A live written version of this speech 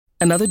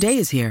Another day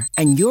is here,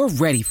 and you're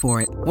ready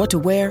for it. What to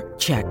wear?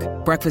 Check.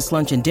 Breakfast,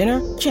 lunch, and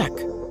dinner? Check.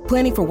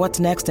 Planning for what's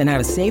next and how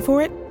to save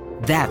for it?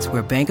 That's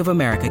where Bank of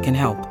America can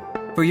help.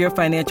 For your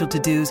financial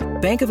to-dos,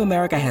 Bank of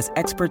America has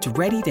experts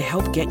ready to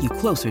help get you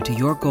closer to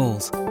your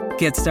goals.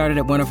 Get started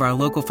at one of our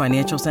local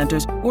financial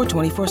centers or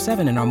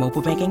 24/7 in our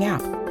mobile banking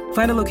app.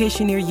 Find a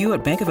location near you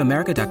at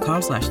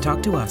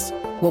bankofamerica.com/talktous.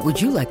 What would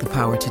you like the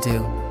power to do?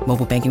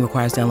 Mobile banking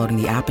requires downloading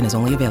the app and is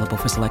only available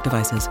for select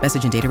devices.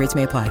 Message and data rates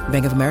may apply.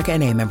 Bank of America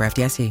N.A., member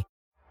FDIC.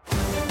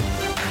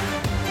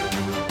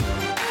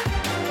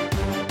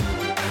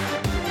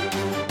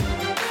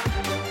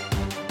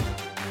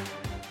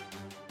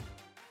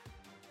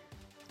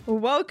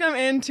 Welcome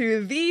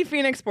into the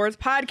Phoenix Sports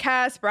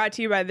Podcast, brought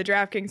to you by the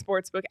DraftKings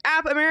Sportsbook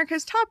app,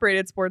 America's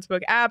top-rated sportsbook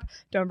app.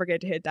 Don't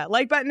forget to hit that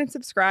like button and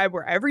subscribe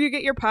wherever you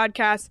get your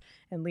podcasts,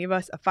 and leave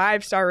us a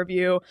 5-star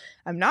review.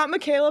 I'm not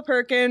Michaela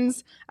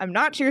Perkins. I'm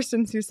not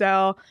Kirsten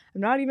Susel.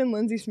 I'm not even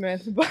Lindsey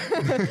Smith. But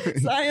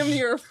I am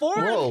your fourth.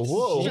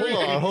 Hold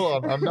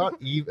on. I'm not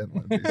even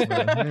Lindsey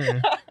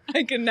Smith.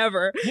 I can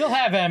never. You'll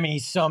have Emmy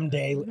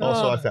someday.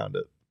 Also, I found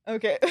it.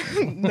 Okay,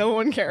 no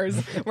one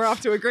cares. We're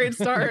off to a great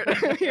start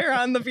here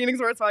on the Phoenix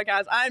Sports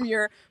Podcast. I'm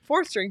your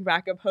fourth-string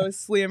backup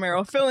host, Leah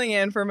Merrill, filling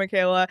in for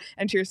Michaela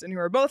and Kirsten, who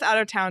are both out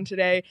of town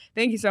today.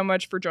 Thank you so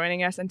much for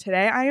joining us. And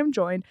today I am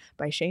joined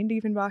by Shane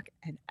Diefenbach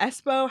and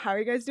Espo. How are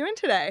you guys doing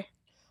today?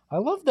 I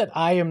love that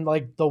I am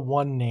like the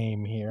one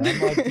name here.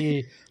 I'm like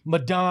the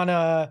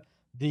Madonna,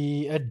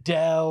 the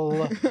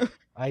Adele.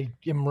 I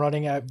am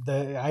running out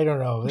I don't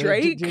know.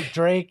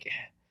 Drake.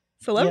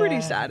 Celebrity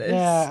status.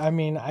 Yeah, I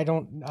mean, I'm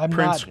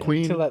Prince, not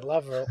Queen. to that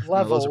level,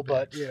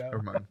 but you know.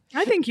 Never mind.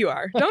 I think you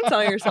are. Don't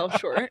sell yourself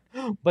short.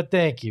 But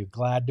thank you.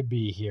 Glad to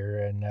be here,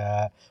 and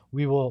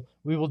we will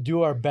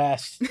do our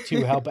best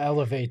to help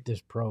elevate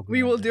this program.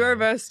 We will do our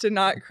best to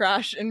not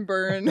crash and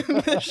burn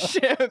the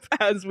ship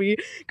as we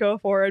go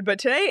forward. But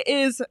today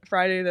is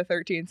Friday the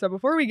 13th. So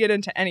before we get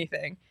into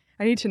anything,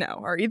 I need to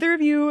know, are either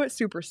of you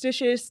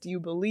superstitious? Do you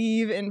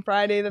believe in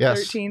Friday the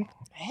 13th?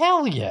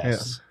 Hell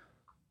yes.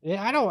 Yeah,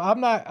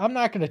 I'm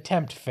not going to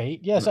tempt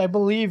fate. Yes, I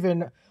believe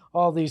in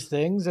all these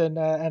things, and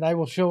I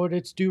will show it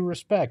its due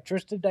respect.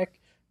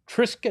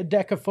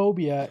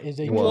 Triskaidekaphobia is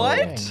a what?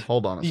 thing.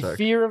 Hold on a the sec.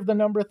 fear of the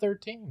number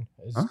 13.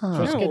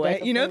 No way.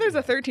 You know, there's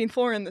a 13th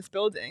floor in this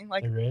building.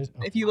 Like, there is?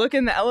 if you look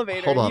in the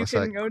elevator, Hold on you a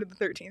can sec. go to the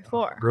 13th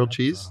floor. Grilled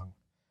cheese?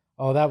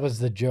 Oh, that was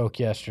the joke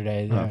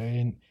yesterday.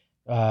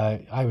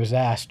 I was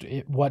asked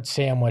what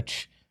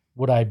sandwich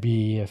would I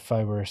be if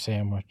I were a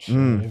sandwich.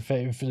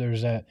 If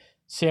there's a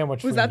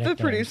sandwich. Was that the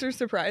producer's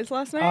surprise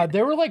last night?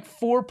 There were like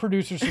 4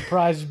 producer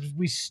surprises.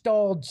 We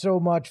stalled so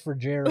much for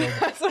Gerald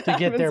to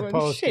get their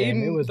post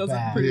game. It was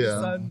bad.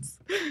 Sons.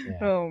 Yeah.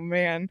 Oh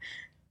man.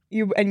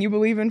 You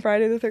believe in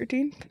Friday the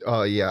 13th?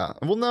 Yeah.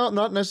 Well, no,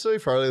 not necessarily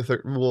Friday the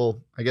 13th.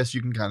 Well, I guess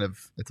you can kind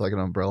of, it's like an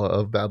umbrella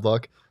of bad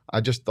luck. I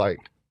just like,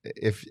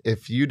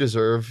 if you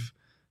deserve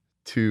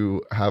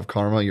to have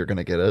karma, you're going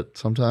to get it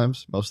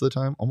sometimes, most of the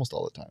time, almost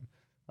all the time.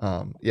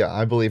 Yeah,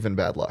 I believe in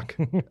bad luck.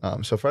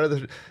 So I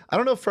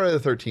don't know if Friday the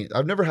 13th.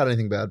 I've never had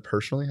anything bad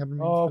personally happen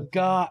to me. Oh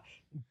God.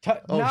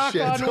 Knock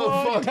shit. on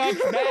wood, touch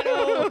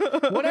metal.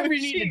 Whatever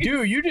you need to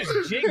do, you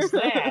just jinx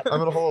that. I'm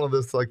gonna hold on to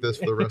this like this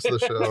for the rest of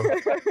the show.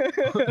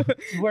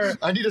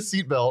 I need a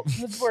seatbelt.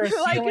 That's where a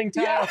ceiling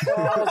tile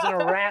falls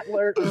and a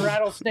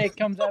rattlesnake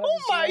comes out of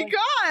the ceiling.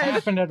 God.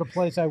 Happened at a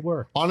place I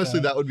work. Honestly,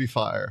 that would be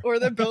fire. Or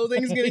the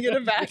building's going to get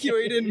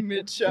evacuated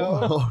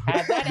mid-show.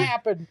 Had that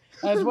happened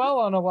as well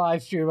on a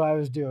live stream I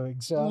was doing.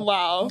 So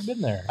wow. I've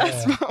been there.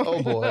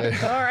 Oh boy.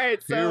 All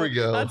right, so here we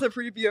go. That's a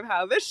preview of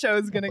how this show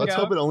is going to go. Let's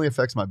hope it only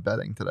affects my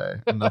betting today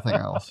and nothing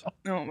else.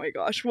 Oh my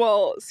gosh.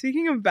 Well,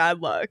 speaking of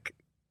bad luck,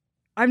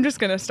 I'm just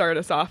going to start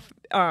us off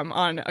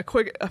on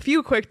a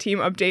few quick team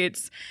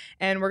updates,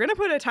 and we're going to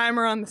put a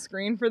timer on the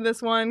screen for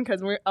this one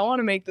because I want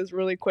to make this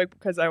really quick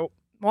because I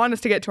want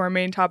us to get to our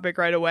main topic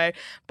right away.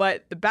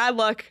 But the bad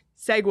luck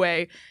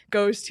segue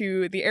goes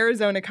to the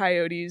Arizona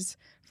Coyotes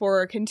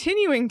for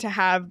continuing to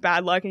have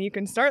bad luck, and you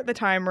can start the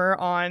timer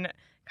on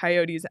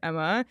Coyotes,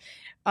 Emma.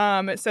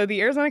 So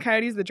the Arizona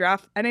Coyotes, the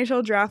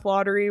NHL draft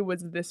lottery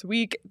was this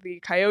week.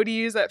 The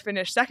Coyotes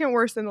finished second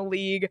worst in the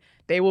league.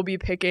 They will be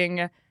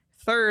picking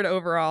third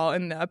overall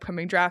in the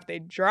upcoming draft. They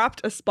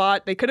dropped a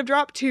spot. They could have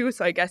dropped 2,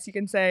 so I guess you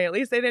can say at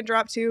least they didn't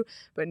drop 2,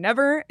 but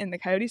never in the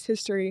Coyotes'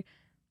 history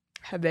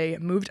have they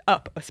moved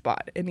up a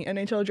spot in the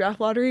NHL draft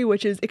lottery,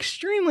 which is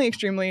extremely,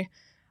 extremely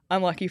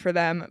unlucky for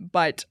them.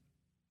 But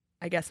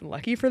I guess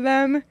lucky for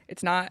them,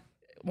 it's not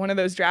one of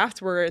those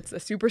drafts where it's a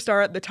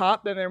superstar at the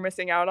top, then they're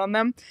missing out on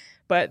them.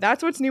 But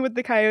that's what's new with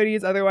the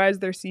Coyotes. Otherwise,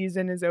 their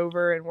season is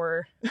over, and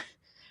we're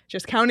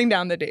just counting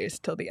down the days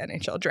till the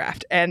NHL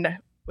draft. And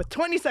with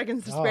 20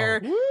 seconds to spare,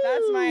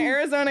 that's my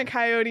Arizona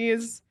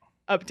Coyotes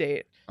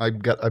update. I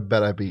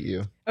bet I beat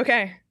you.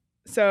 Okay,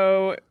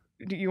 so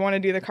do you want to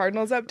do the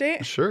Cardinals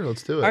update? Sure,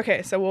 let's do it.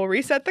 Okay, so we'll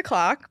reset the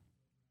clock.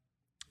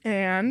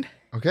 And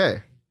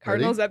okay,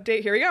 Cardinals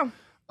update, here we go.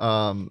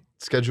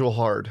 Schedule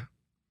hard.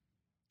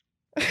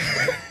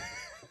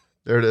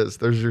 There it is.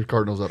 There's your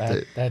Cardinals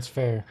update. That's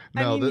fair.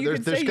 No, I mean,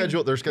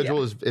 their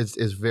schedule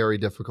is very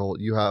difficult.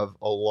 You have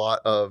a lot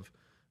of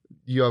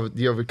you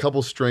have a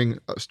couple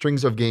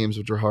strings of games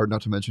which are hard.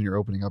 Not to mention you're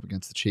opening up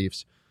against the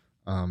Chiefs.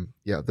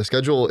 The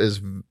schedule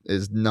is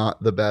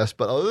not the best.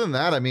 But other than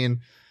that, I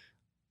mean,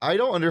 I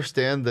don't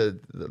understand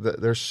that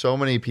there's so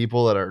many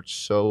people that are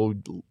so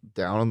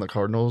down on the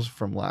Cardinals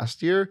from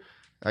last year.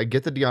 I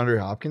get the DeAndre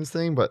Hopkins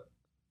thing, but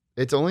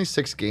it's only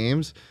 6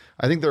 games.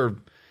 I think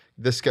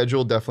the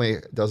schedule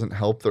definitely doesn't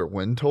help their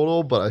win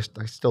total, but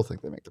I still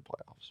think they make the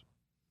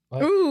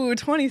playoffs. Ooh,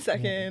 20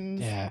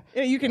 seconds. Yeah.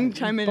 You can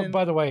chime in. But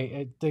by the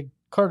way, the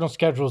Cardinal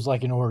schedule is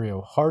like an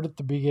Oreo: hard at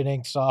the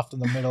beginning, soft in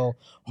the middle,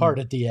 hard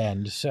at the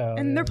end. So,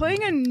 and they're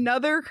playing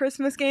another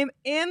Christmas game,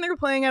 and they're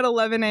playing at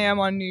 11 a.m.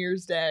 on New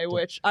Year's Day,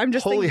 which I'm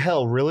just holy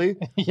hell, really?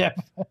 Yeah.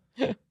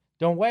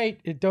 Don't wait.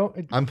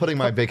 I'm putting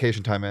my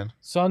vacation time in.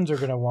 Suns are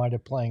gonna wind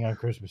up playing on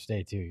Christmas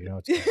Day too. You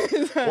know,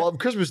 it's well,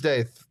 Christmas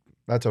Day,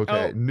 that's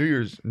okay. Oh. New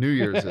Year's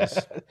is.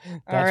 that's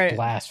right.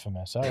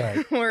 blasphemous. All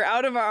right. We're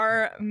out of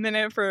our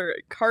minute for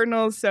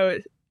Cardinals, so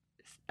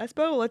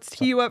Espo, let's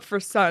tee you up for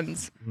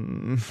Suns.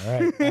 All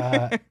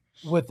right.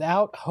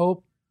 Without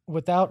hope,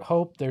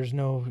 there's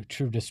no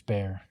true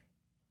despair,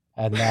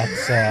 and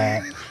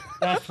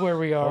that's where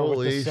we are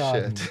with the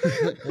Suns.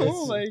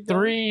 Oh my God.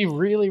 3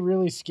 really,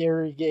 really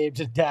scary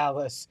games in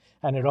Dallas,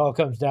 and it all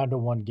comes down to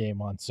one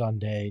game on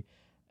Sunday.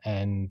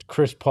 And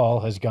Chris Paul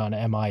has gone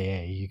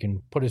MIA. You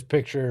can put his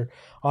picture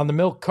on the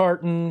milk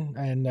carton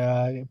and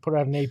put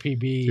out an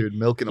APB. Dude,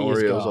 milk and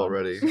Oreos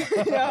already.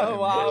 Oh,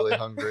 wow. I'm really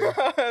hungry.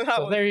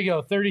 So there you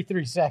go.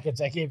 33 seconds.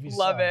 I gave you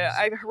Love it. Suns.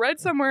 I read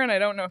somewhere, and I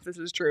don't know if this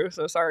is true,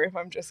 so sorry if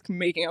I'm just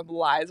making up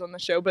lies on the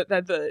show, but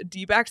that the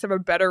D-backs have a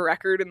better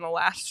record in the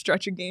last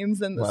stretch of games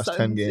than the last Suns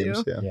 10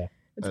 games, do. yeah.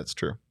 That's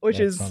true. Which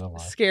That's is not a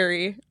lie.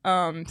 scary.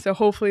 So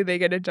hopefully they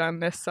get it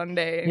done this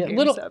Sunday in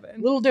Game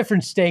 7. Little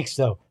different stakes,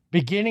 though.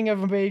 Beginning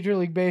of a Major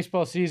League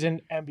Baseball season,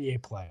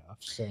 NBA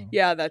playoffs. So.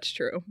 Yeah, that's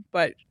true.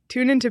 But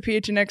tune into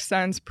PHNX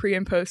Suns pre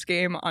and post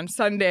game on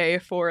Sunday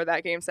for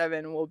that Game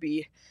 7 will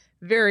be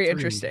very 3,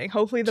 interesting.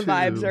 Hopefully the 2,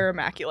 vibes are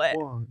immaculate.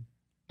 1.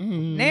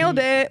 Nailed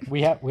it.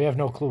 We have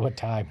no clue what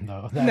time,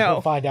 though. No.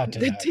 We'll find out The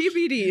tonight.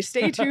 TBD.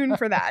 Stay tuned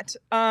for that.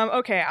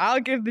 Okay, I'll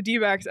give the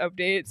D-backs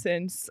update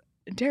since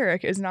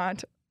Derek is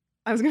not.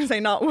 I was going to say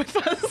not with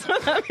us,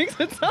 but that makes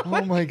it sound Oh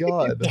like my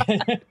God.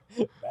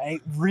 A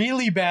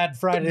really bad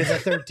Friday the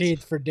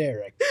 13th for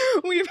Derek.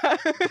 we've had.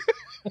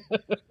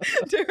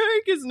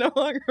 Derek is no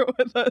longer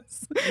with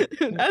us.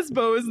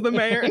 Espo is the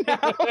mayor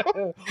now.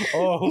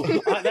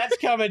 That's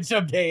coming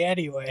someday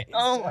anyway.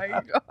 Oh my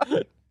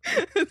God.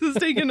 This is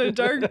taking a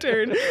dark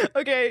turn.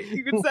 Okay,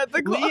 you can set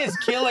the clock. Lee is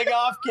killing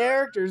off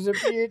characters at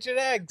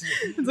PHNX.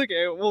 It's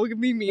okay. We'll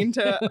be mean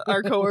to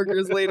our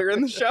coworkers later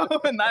in the show,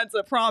 and that's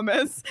a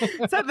promise.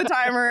 Set the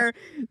timer.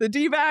 The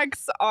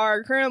D-backs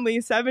are currently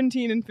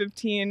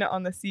 17-15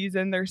 on the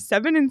season. They're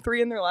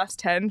 7-3 in their last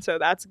 10, so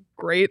that's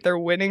great. Their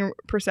winning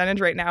percentage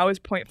right now is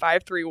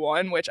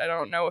 .531, which I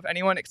don't know if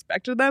anyone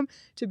expected them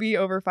to be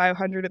over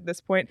 500 at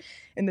this point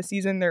in the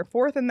season. They're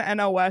 4th in the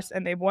NL West,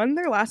 and they've won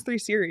their last 3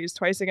 series,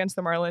 twice against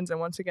the Marlins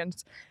and once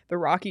against the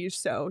Rockies.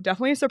 So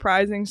definitely a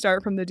surprising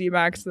start from the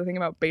D-backs. The thing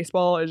about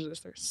baseball is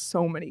just there's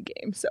so many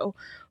games. So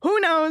who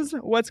knows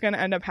what's going to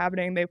end up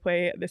happening. They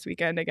play this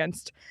weekend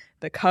against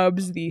the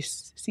Cubs, the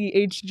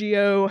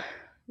CHGO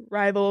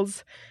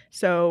rivals.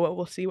 So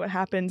we'll see what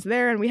happens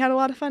there. And we had a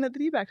lot of fun at the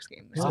D-backs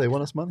game. Yeah, they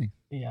won us money.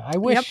 Yeah, I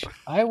wish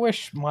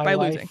my By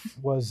life losing.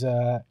 was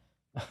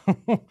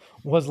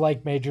was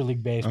like Major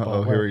League Baseball.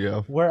 Oh, here we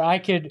go. Where I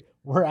could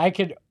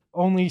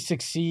only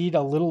succeed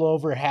a little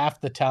over half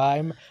the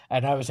time,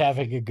 and I was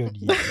having a good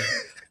year.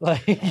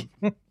 Like,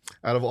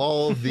 Out of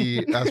all of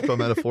the Espo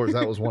metaphors,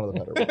 that was one of the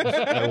better ones,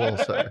 I will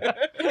say.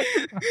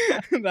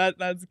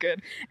 That's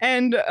good.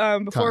 And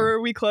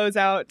before we close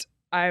out,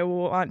 I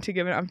will want to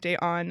give an update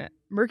on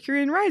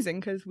Mercury and Rising,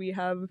 because we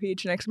have a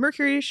PHNX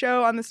Mercury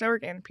show on this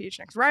network and a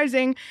PHNX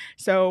Rising.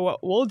 So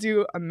we'll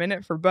do a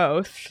minute for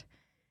both.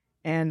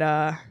 And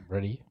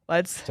ready?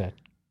 let's Set.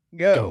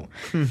 go.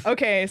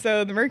 Okay,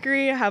 so the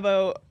Mercury have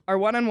our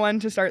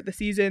one-on-one to start the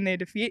season. They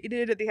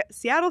defeated the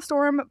Seattle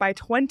Storm by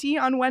 20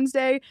 on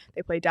Wednesday.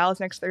 They play Dallas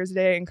next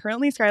Thursday, and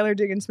currently Skylar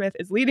Diggins-Smith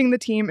is leading the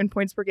team in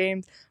points per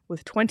game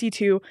with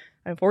 22.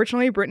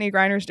 Unfortunately, Brittany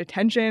Griner's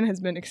detention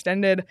has been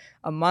extended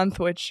a month,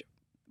 which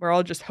we're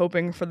all just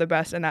hoping for the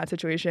best in that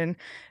situation.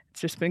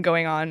 It's just been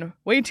going on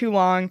way too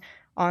long.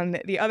 On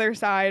the other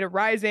side,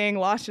 Rising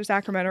lost to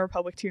Sacramento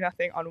Republic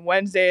 2-0 on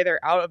Wednesday.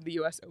 They're out of the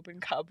U.S. Open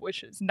Cup,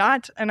 which is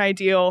not an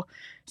ideal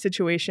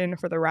situation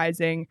for the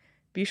Rising.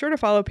 Be sure to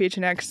follow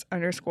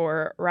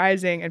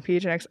PHNX_Rising and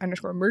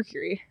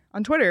PHNX_Mercury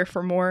on Twitter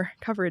for more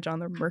coverage on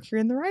the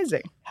Mercury and the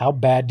Rising. How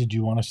bad did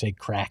you want to say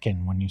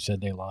Kraken when you said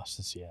they lost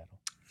to Seattle?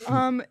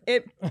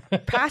 It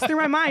passed through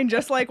my mind,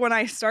 just like when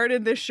I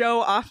started this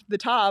show off the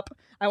top.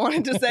 I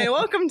wanted to say,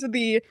 welcome to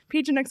the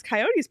PHNX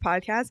Coyotes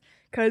podcast,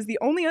 because the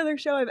only other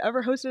show I've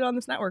ever hosted on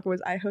this network was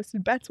I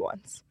hosted Bets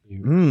once.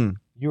 You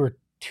were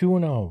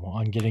 2-0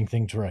 on getting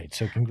things right.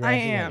 So I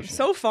congratulations. am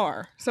so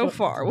far.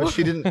 But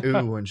she didn't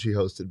ooh when she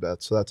hosted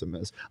Beth, so that's a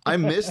miss. I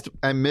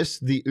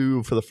missed the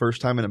ooh for the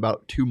first time in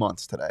about 2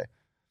 months today.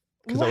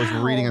 Because I was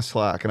reading a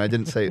Slack and I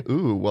didn't say,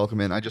 ooh, welcome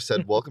in. I just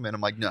said, welcome in.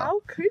 I'm like, no. How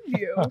could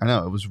you? I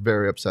know. It was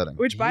very upsetting.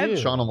 Which by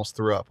Sean almost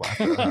threw up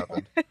after that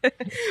happened.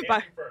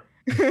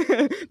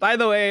 By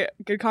the way,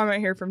 good comment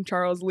here from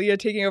Charles. Leah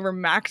taking over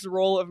Mac's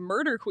role of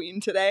murder queen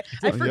today.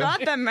 I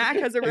forgot that Mac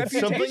has a It's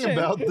reputation. something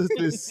about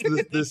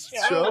this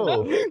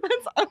show.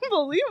 That's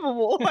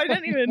unbelievable.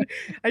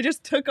 I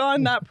just took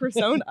on that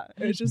persona.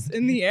 It's just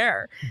in the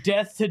air.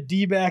 Death to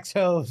D-backs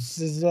hosts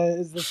is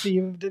the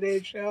theme of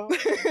today's show.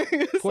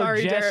 Poor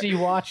Sorry, Jesse,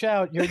 Derek. watch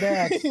out. You're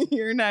next.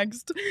 You're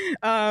next.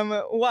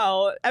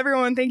 Well,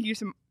 everyone, thank you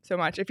so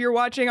much. If you're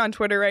watching on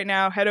Twitter right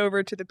now, head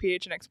over to the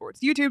PHNX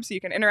Sports YouTube so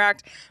you can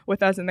interact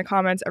with us in the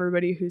comments.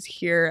 Everybody who's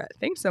here,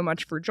 thanks so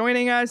much for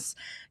joining us.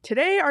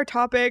 Today, our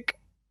topic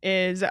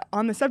is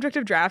on the subject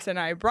of drafts, and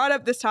I brought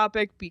up this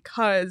topic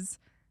because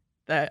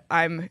that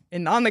I'm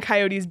on the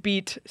Coyotes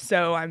beat,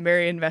 so I'm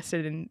very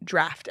invested in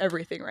draft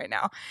everything right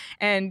now.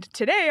 And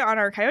today on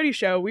our Coyote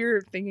show, we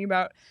were thinking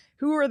about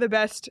who are the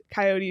best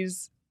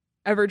Coyotes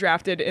ever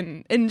drafted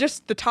in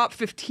just the top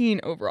 15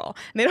 overall.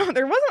 And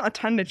there wasn't a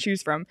ton to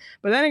choose from,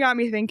 but then it got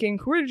me thinking,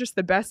 who are just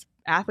the best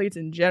athletes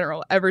in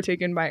general ever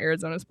taken by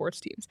Arizona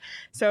sports teams?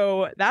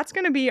 So that's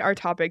going to be our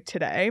topic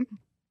today.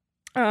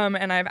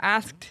 And I've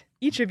asked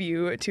each of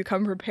you to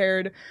come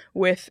prepared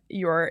with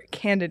your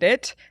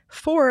candidate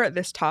for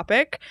this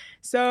topic.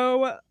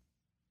 So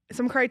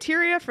some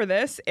criteria for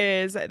this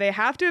is they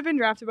have to have been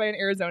drafted by an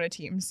Arizona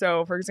team.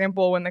 So, for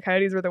example, when the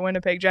Coyotes were the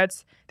Winnipeg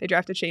Jets, they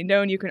drafted Shane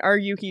Doan. You can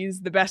argue he's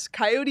the best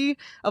Coyote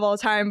of all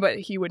time, but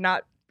he would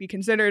not be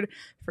considered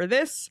for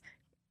this.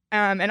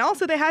 And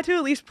also, they had to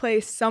at least play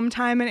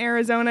sometime in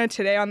Arizona.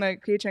 Today on the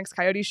PHNX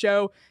Coyote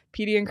show,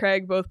 Petey and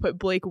Craig both put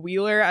Blake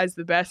Wheeler as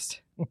the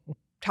best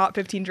top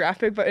 15 draft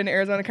pick, but in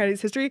Arizona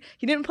Coyotes history,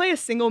 he didn't play a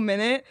single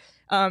minute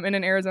in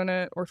an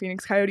Arizona or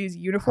Phoenix Coyotes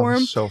uniform.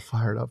 I'm so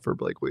fired up for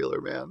Blake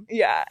Wheeler, man.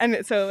 Yeah,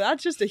 and so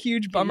that's just a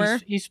huge bummer.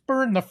 He's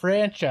spurned the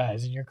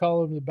franchise, and you're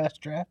calling him the best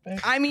draft pick?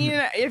 I mean,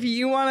 if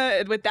you want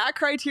to, with that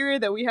criteria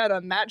that we had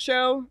on that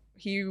show,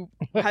 he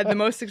had the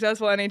most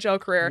successful NHL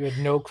career. You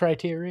had no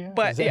criteria?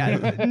 But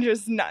yeah,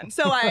 just none.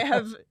 So I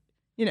have,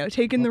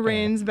 taken the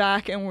reins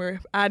back, and we're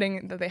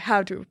adding that they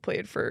have to have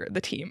played for the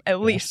team,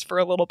 at least for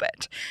a little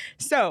bit.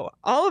 So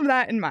all of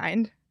that in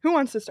mind, who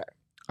wants to start?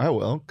 I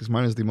will, because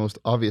mine is the most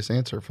obvious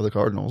answer for the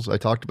Cardinals. I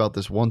talked about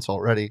this once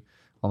already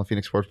on the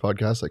Phoenix Sports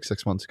Podcast like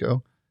 6 months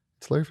ago.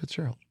 It's Larry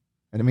Fitzgerald.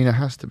 And I mean, it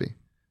has to be.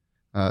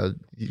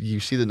 You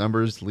see the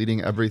numbers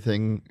leading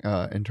everything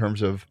in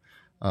terms of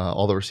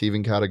all the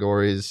receiving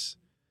categories.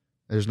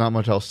 There's not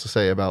much else to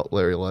say about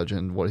Larry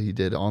Legend, what he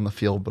did on the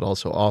field, but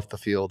also off the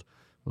field.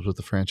 Was with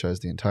the franchise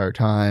the entire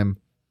time.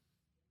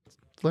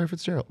 It's Larry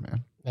Fitzgerald,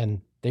 man.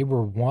 And they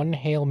were one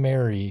Hail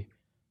Mary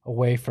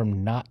away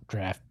from not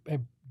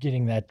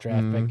getting that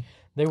draft pick.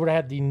 They would have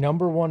had the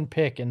number one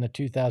pick in the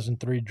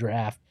 2003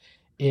 draft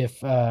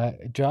if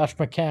Josh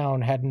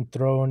McCown hadn't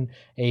thrown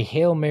a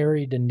Hail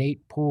Mary to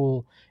Nate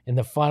Poole in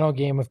the final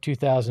game of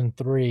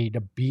 2003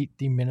 to beat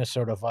the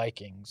Minnesota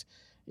Vikings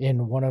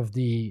in one of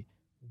the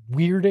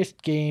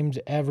weirdest games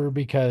ever,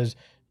 because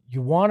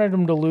you wanted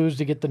them to lose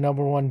to get the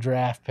number one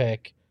draft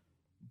pick,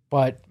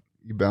 but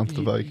you bounced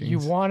the Vikings. You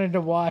wanted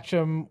to watch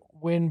them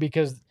win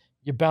because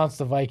you bounced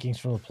the Vikings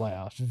from the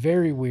playoffs.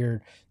 Very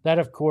weird. That,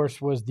 of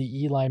course, was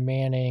the Eli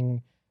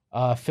Manning,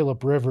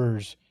 Phillip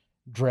Rivers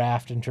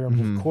draft in terms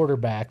of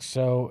quarterbacks.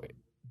 So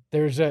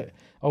there's a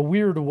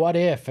weird what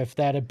if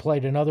that had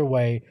played another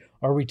way.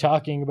 Are we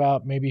talking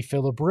about maybe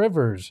Phillip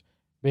Rivers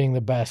being the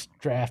best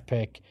draft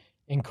pick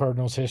in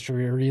Cardinals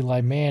history, or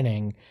Eli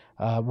Manning?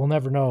 We'll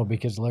never know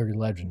because Larry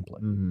Legend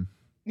played. Mm-hmm.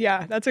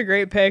 Yeah, that's a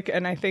great pick.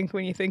 And I think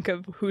when you think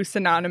of who's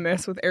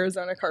synonymous with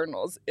Arizona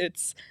Cardinals,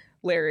 it's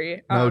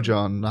Larry. No,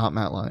 John, not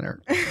Matt Leinart.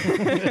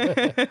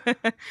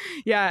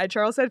 Yeah,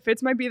 Charles said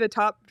Fitz might be the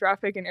top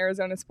draft pick in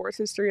Arizona sports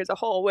history as a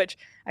whole, which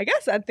I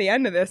guess at the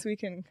end of this, we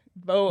can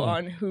vote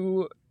on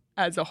who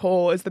as a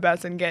whole is the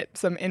best and get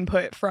some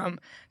input from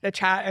the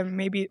chat and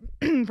maybe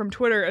from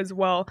Twitter as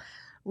well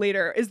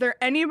later. Is there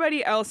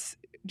anybody else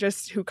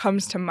just who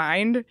comes to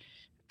mind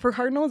for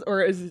Cardinals,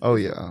 or is oh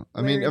yeah, I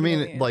Larry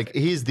mean like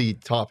he's the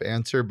top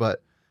answer,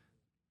 but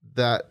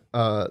that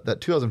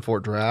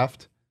 2004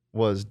 draft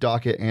was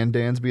Dockett and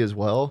Dansby as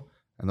well,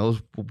 and those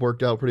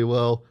worked out pretty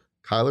well.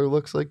 Kyler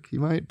looks like he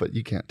might, but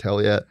you can't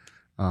tell yet.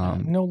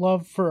 No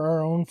love for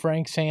our own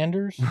Frank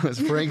Sanders. It's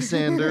Frank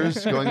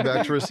Sanders going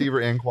back to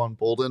receiver Anquan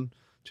Bolden,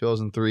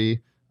 2003.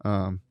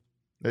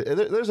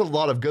 There's a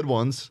lot of good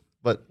ones,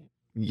 but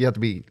you have to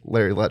be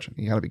Larry Legend.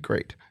 You got to be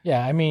great.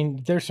 Yeah, I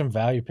mean, there's some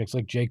value picks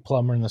like Jake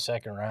Plummer in the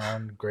second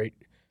round. Great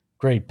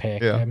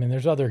pick. Yeah. I mean,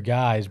 there's other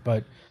guys,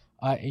 but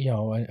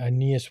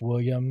Aeneas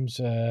Williams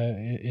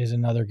is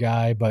another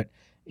guy, but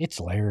it's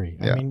Larry.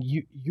 Yeah. I mean,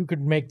 you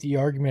could make the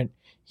argument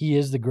he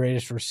is the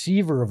greatest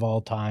receiver of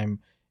all time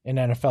in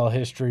NFL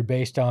history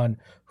based on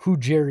who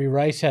Jerry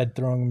Rice had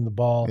throwing him the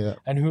ball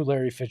and who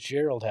Larry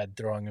Fitzgerald had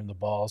throwing him the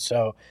ball.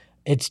 So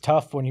it's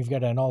tough when you've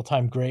got an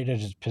all-time great at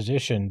his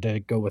position to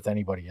go with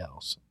anybody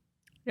else.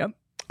 Yep.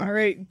 All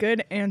right.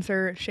 Good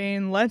answer,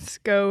 Shane. Let's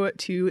go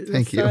to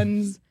the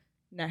Suns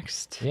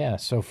next. Yeah.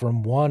 So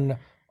from one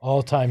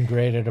all-time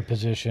great at a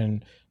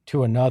position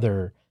to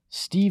another,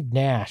 Steve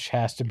Nash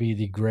has to be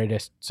the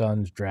greatest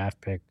Suns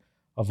draft pick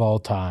of all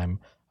time.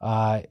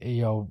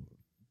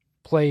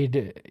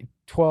 Played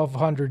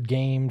 1,200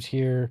 games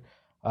here,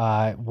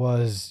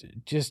 was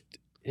just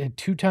a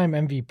two-time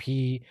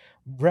MVP,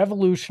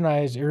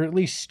 revolutionized, or at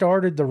least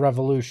started the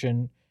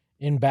revolution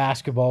in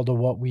basketball to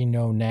what we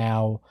know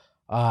now.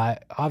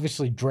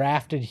 Obviously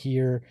drafted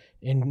here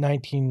in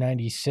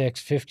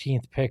 1996,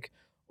 15th pick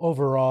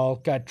overall,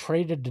 got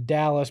traded to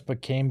Dallas,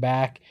 but came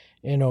back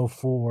in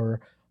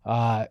 2004.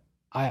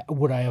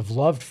 Would I have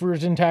loved for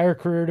his entire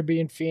career to be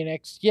in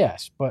Phoenix?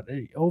 Yes, but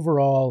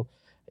overall,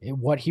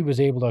 what he was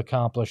able to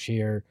accomplish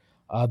here,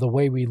 the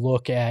way we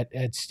look at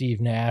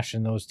Steve Nash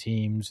and those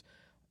teams,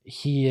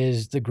 he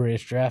is the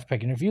greatest draft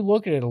pick. And if you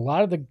look at it, a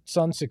lot of the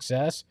Suns'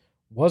 success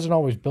wasn't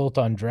always built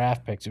on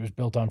draft picks. It was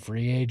built on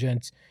free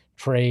agents,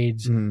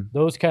 trades,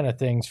 those kind of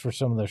things for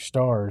some of their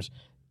stars.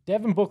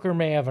 Devin Booker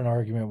may have an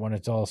argument when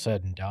it's all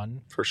said and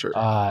done. For sure.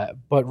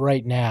 But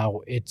right now,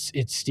 it's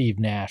Steve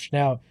Nash.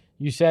 Now,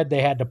 you said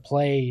they had to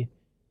play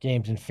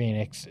games in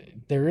Phoenix.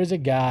 There is a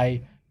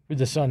guy who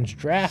the Suns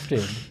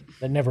drafted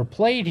that never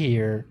played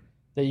here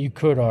that you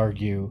could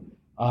argue,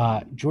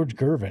 George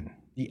Gervin.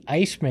 The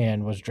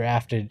Iceman was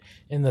drafted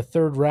in the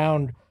 3rd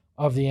round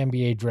of the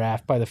NBA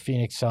draft by the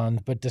Phoenix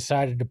Suns, but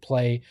decided to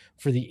play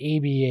for the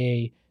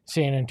ABA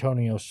San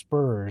Antonio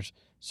Spurs.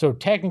 So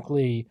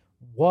technically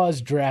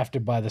was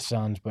drafted by the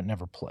Suns, but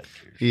never played.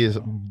 He is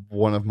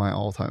one of my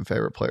all-time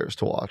favorite players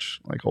to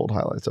watch, like old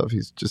highlights of.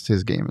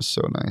 His game is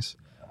so nice.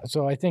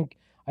 So I think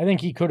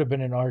he could have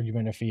been an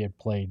argument if he had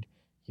played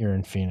here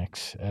in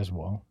Phoenix as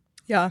well.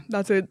 Yeah,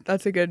 that's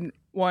a good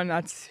one.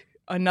 That's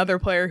another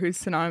player who's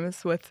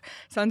synonymous with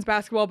Suns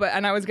basketball.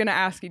 And I was going to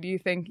ask you, do you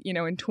think,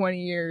 in 20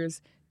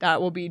 years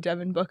that will be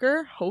Devin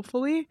Booker?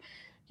 Hopefully.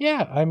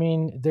 Yeah, I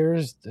mean,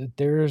 there's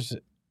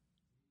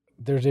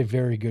a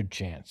very good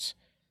chance.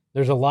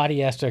 There's a lot he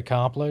has to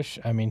accomplish.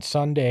 I mean,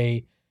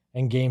 Sunday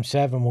and Game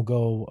 7 will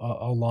go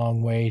a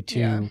long way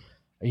to,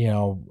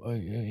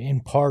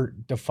 in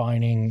part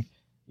defining,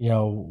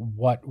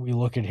 what we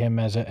look at him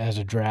as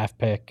a draft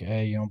pick.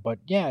 But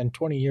yeah, in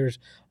 20 years,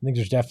 I think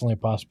there's definitely a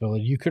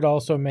possibility. You could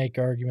also make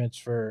arguments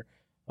for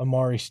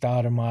Amari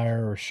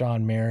Stoudemire or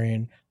Sean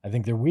Marion. I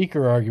think they're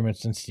weaker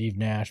arguments than Steve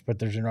Nash, but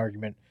there's an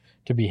argument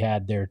to be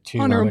had there too.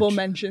 Honorable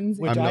mentions.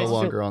 I'm no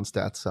longer on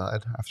Stats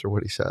side after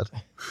what he said.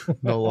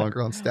 No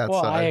longer on Stats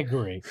well, side. I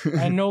agree.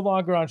 And no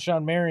longer on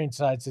Sean Marion's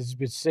side since he's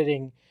been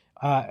sitting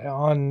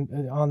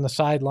on the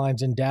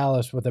sidelines in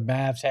Dallas with a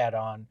Mavs hat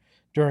on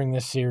during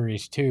this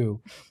series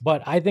too.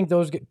 But I think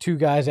those two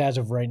guys as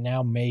of right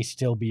now may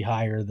still be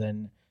higher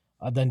than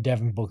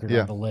Devin Booker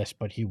on the list,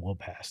 but he will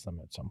pass them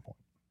at some point.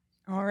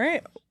 All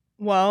right.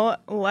 Well,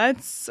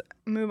 let's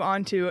move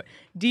on to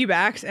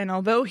D-backs. And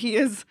although he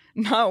is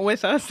not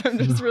with us, I'm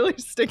just really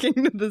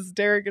sticking to this.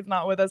 Derek is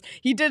not with us.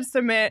 He did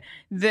submit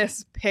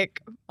this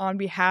pick on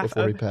behalf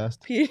before he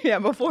passed.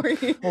 Before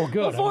he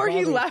before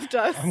he left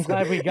us. I'm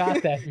glad we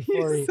got that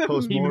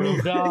before he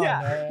moved on.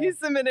 Yeah, he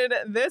submitted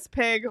this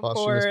pick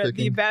for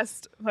the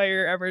best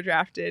player ever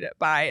drafted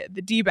by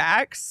the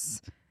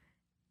D-backs.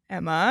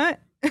 Emma.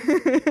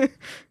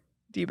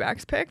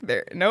 D-backs pick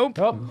there. Nope.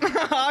 Oh.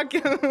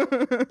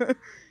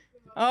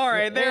 All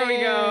right, there we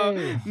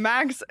go.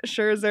 Max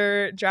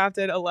Scherzer,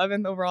 drafted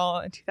 11th overall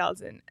in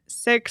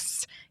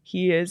 2006.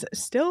 He is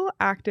still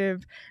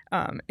active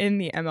in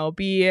the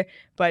MLB,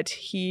 but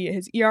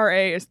his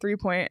ERA is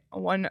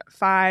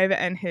 3.15,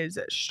 and his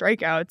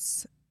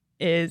strikeouts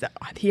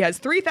he has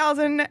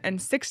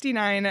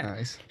 3,069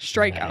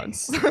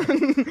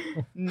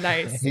 strikeouts.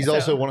 Nice. He's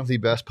also one of the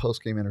best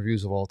post-game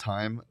interviews of all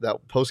time.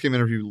 That post-game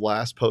interview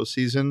last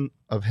postseason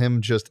of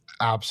him just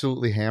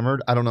absolutely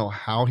hammered. I don't know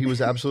how he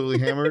was absolutely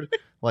hammered.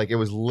 Like, it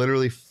was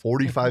literally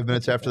 45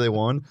 minutes after they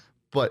won.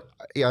 But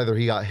either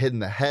he got hit in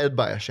the head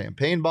by a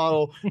champagne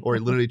bottle or he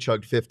literally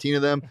chugged 15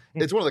 of them.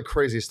 It's one of the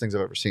craziest things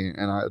I've ever seen,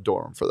 and I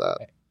adore him for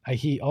that.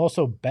 He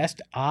also best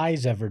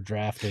eyes ever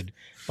drafted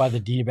by the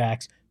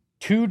D-backs.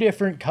 2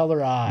 different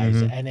color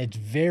eyes, and it's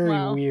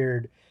very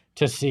weird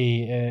to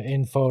see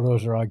in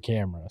photos or on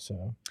camera.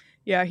 So,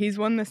 yeah, he's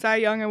won the Cy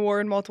Young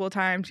Award multiple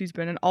times. He's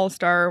been an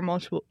All-Star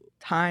multiple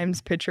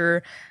times,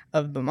 Pitcher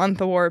of the Month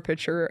Award,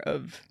 Pitcher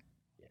of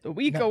the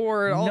Week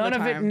Award. All none the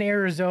time. of it in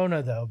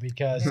Arizona though,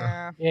 because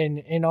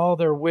in all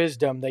their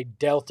wisdom, they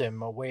dealt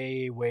him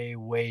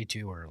way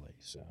too early.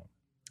 So,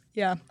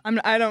 yeah,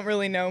 I don't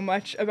really know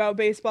much about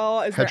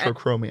baseball.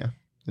 Heterochromia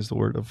is the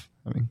word of.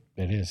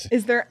 It is.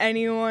 Is there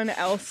anyone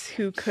else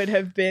who could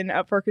have been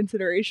up for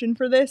consideration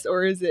for this,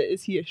 or is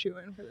he a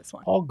shoo-in for this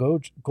one? Paul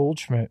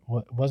Goldschmidt,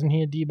 wasn't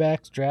he a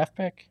D-backs draft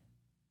pick?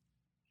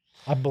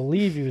 I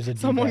believe he was a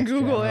Someone D-backs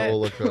Google general. it. I'll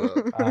look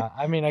it up.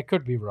 I mean, I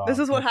could be wrong. This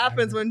is what but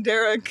happens when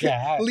Derek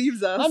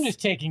leaves us. I'm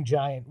just taking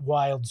giant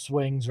wild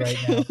swings right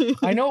now.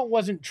 I know it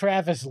wasn't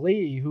Travis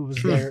Lee who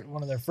was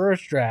one of their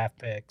first draft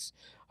picks.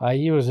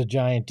 He was a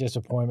giant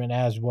disappointment,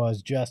 as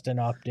was Justin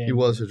Upton. He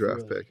was a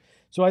draft pick.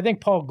 So I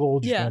think Paul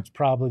Goldschmidt's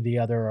probably the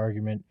other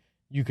argument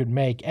you could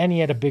make, and he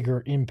had a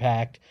bigger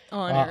impact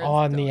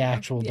on the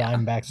actual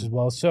Diamondbacks as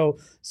well. So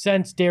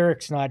since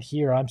Derek's not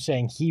here, I'm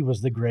saying he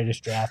was the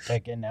greatest draft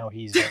pick, and now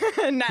he's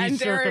Derek's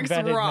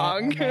circumvented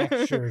wrong. Max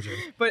Scherzer.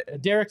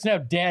 But Derek's now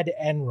dead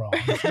and wrong.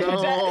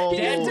 No.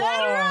 Dead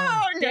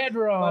wrong. Dead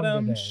wrong.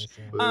 But, today,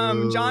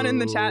 so. John in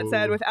the chat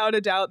said, without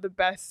a doubt, the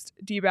best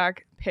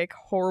D-back pick,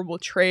 horrible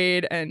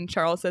trade. And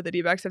Charles said the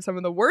D-backs have some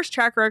of the worst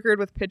track record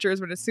with pitchers,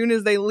 but as soon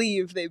as they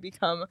leave, they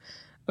become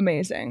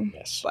amazing.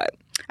 Yes. But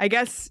I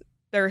guess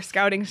their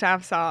scouting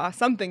staff saw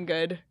something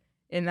good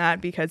in that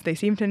because they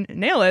seem to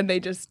nail it. They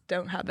just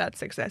don't have that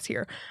success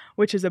here,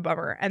 which is a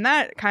bummer. And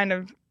that kind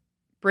of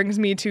brings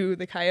me to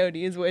the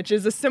Coyotes, which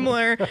is a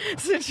similar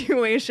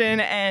situation.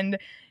 And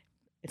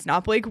it's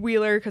not Blake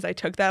Wheeler because I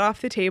took that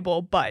off the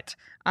table, but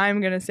I'm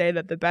going to say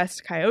that the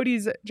best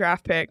Coyotes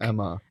draft pick.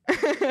 Emma.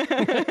 Max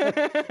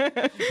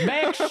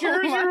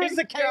Scherzer is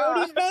the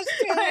Coyotes' best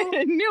team.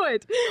 I knew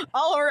it.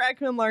 Oliver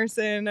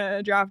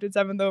Ekman-Larsson, drafted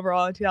 7th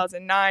overall in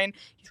 2009.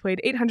 He's played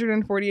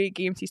 848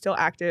 games. He's still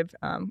active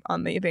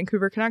on the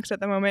Vancouver Canucks at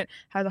the moment.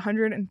 Has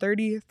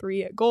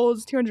 133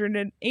 goals,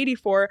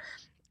 284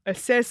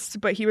 assists,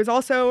 but he was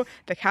also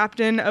the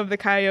captain of the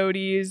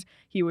Coyotes.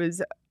 He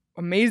was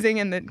amazing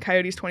in the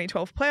Coyotes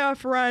 2012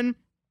 playoff run.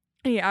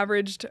 He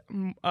averaged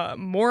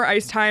more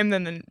ice time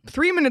than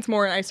 3 minutes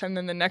more in ice time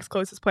than the next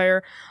closest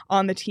player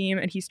on the team,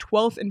 and he's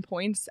 12th in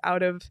points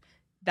out of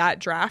that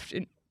draft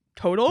in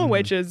total,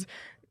 which is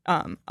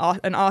an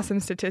awesome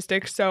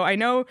statistic. So I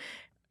know,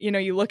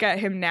 you look at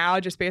him now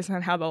just based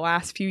on how the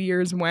last few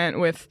years went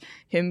with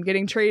him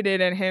getting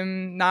traded and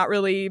him not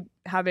really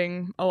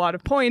having a lot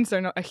of points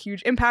or a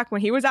huge impact. When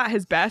he was at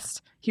his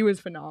best, he was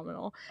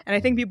phenomenal. And I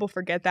think people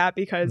forget that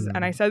because,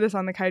 and I said this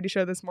on the Coyote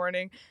Show this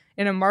morning,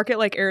 in a market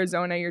like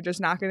Arizona, you're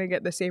just not going to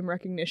get the same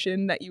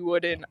recognition that you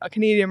would in a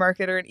Canadian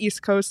market or an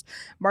East Coast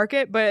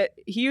market. But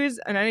he was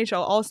an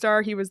NHL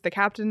All-Star. He was the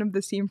captain of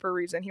this team for a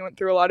reason. He went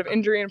through a lot of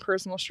injury and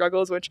personal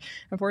struggles, which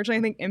unfortunately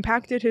I think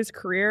impacted his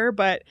career,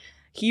 but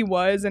he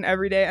was an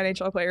everyday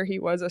NHL player. He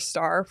was a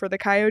star for the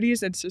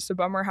Coyotes. It's just a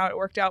bummer how it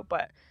worked out,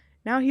 but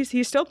now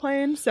he's still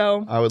playing.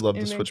 So I would love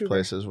to switch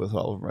places with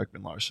Oliver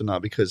Ekman-Larsson,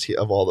 not because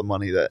of all the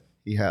money that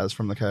he has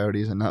from the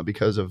Coyotes, and not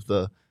because of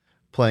the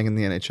playing in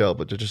the NHL,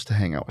 but just to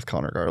hang out with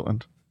Connor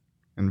Garland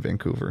in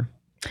Vancouver.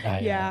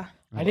 Yeah.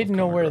 I didn't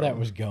know where that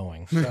was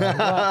going.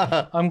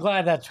 So I'm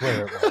glad that's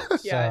where it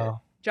was. Yeah.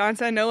 So. John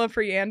said no love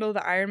for Yandel,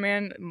 the Iron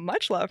Man.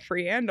 Much love for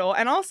Yandel.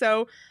 And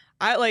also,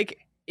 I like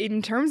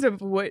in terms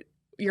of what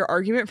your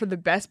argument for the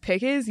best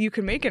pick is, you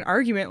can make an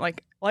argument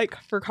like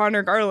for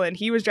Connor Garland.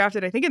 He was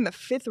drafted, I think, in the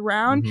 5th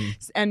round.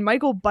 And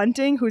Michael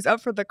Bunting, who's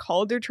up for the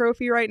Calder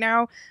Trophy right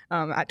now,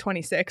 at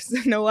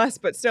 26, no less,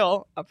 but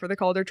still up for the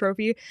Calder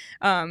Trophy.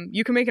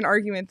 You can make an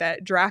argument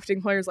that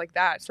drafting players like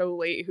that so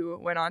late who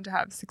went on to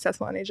have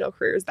successful NHL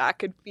careers, that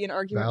could be an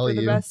argument for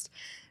the best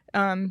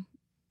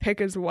pick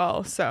as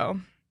well. So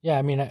yeah,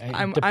 I mean,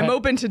 I'm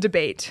open to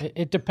debate.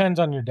 It depends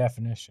on your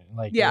definition,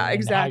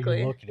 exactly.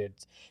 How you look at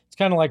it. It's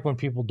kind of like when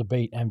people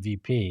debate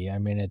MVP. I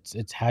mean,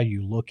 it's how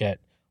you look at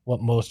what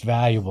most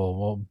valuable.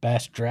 Well,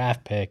 best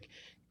draft pick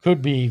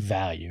could be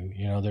value.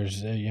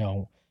 There's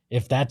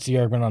if that's the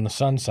argument on the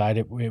Sun side,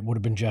 it would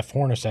have been Jeff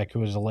Hornacek,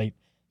 who was a late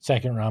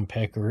 2nd round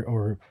pick,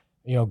 or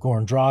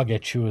Goran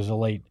Dragic, who was a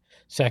late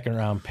 2nd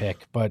round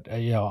pick. But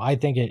I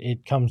think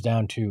it comes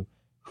down to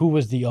who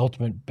was the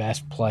ultimate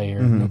best player,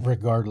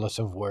 regardless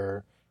of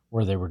where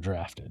they were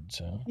drafted.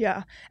 So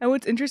yeah, and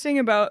what's interesting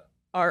about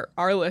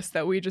our list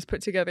that we just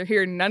put together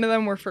here, none of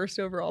them were 1st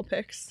overall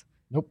picks.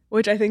 Nope.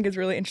 Which I think is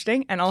really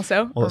interesting. And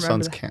also, the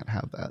Suns can't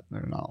have that;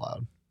 they're not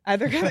allowed.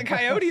 Either can the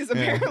Coyotes,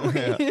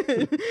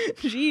 apparently.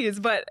 Jeez,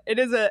 but it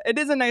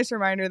is a nice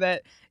reminder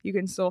that you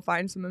can still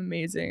find some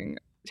amazing,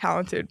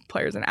 talented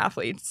players and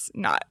athletes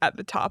not at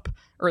the top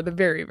or the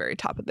very, very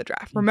top of the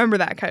draft. Remember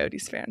that,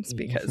 Coyotes fans,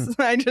 because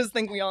I just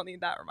think we all need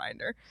that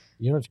reminder.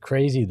 What's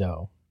crazy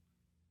though?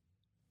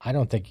 I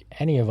don't think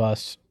any of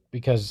us,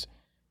 because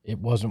it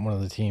wasn't one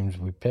of the teams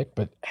we picked,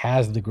 but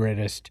has the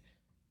greatest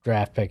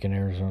draft pick in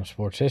Arizona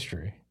sports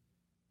history.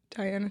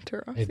 Diana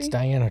Taurasi. It's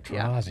Diana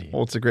Taurasi. Yeah.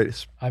 Well, it's the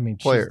greatest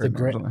player in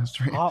Arizona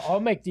history. I'll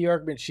make the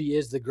argument she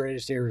is the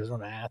greatest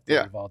Arizona athlete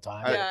of all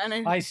time. Yeah,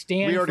 and I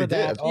stand for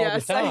that all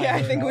the time. Yeah,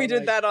 I think we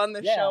did that on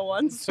the show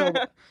once.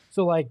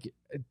 so like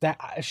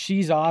that,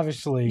 she's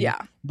obviously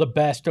the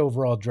best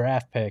overall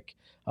draft pick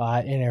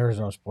in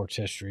Arizona sports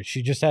history.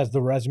 She just has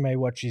the resume,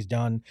 what she's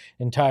done,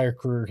 entire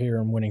career here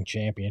and winning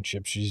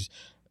championships. She's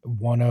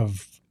one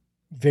of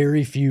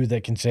very few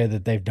that can say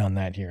that they've done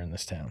that here in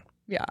this town.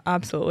 Yeah,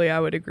 absolutely. I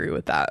would agree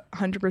with that.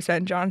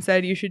 100%. John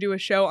said you should do a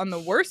show on the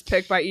worst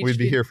pick by each We'd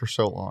be team. here for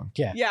so long.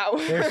 Yeah. Yeah.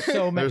 There's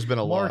so many. There's been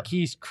a lot.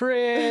 Marquise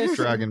Chris.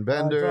 Dragon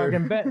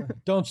Bender.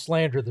 Don't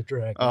slander the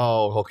Dragon.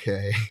 Oh,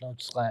 okay.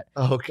 Don't slander.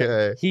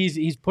 Okay.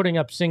 He's putting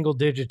up single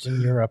digits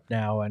in Europe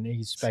now, and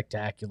he's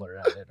spectacular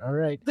at it. All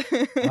right.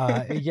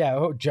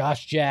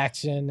 Josh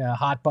Jackson,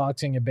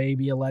 hotboxing a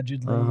baby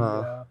allegedly.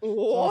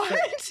 What?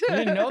 You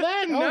didn't know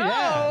that? No.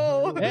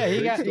 Oh, yeah.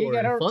 He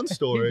got Fun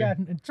story. He got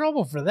in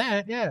trouble for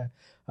that. Yeah.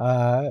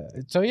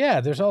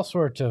 There's all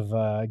sorts of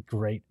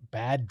great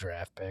bad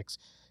draft picks,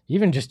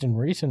 even just in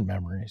recent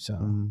memory.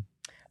 So.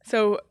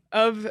 So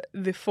of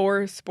the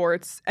 4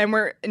 sports, and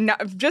we're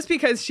not just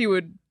because she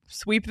would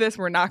sweep this,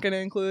 we're not going to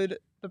include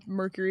the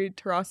Mercury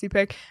Taurasi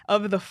pick.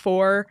 Of the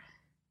 4,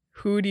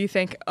 who do you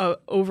think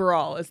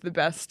overall is the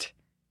best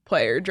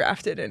player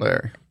drafted in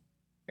Larry.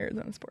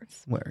 Arizona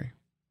sports? Larry.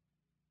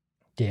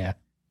 Yeah,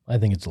 I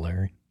think it's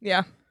Larry.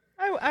 Yeah,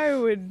 I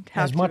would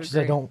have as to much as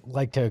I agree. don't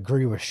like to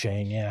agree with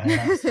Shane. Yeah,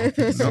 I think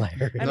it's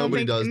Larry. I don't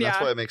Nobody think- does. That's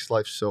yeah. why it makes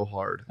life so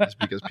hard. Is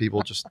because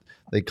people just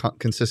they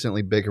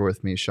consistently bicker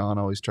with me. Sean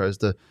always tries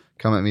to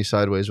come at me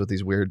sideways with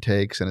these weird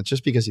takes, and it's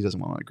just because he doesn't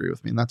want to agree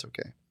with me, and that's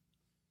okay.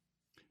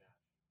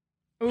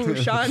 Ooh,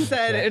 Sean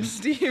said it's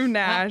Steve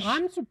Nash.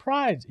 I'm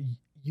surprised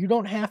you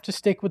don't have to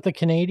stick with the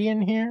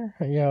Canadian here.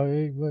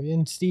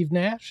 In Steve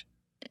Nash.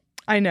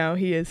 I know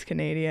he is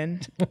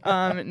Canadian.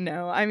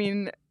 No, I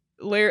mean,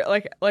 Larry.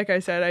 Like I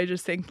said, I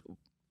just think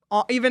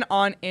even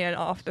on and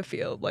off the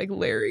field, like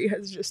Larry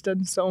has just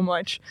done so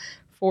much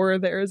for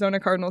the Arizona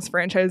Cardinals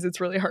franchise.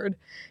 It's really hard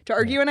to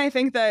argue, and I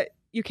think that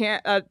you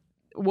can't.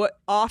 What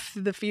off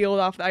the field,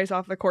 off the ice,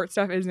 off the court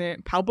stuff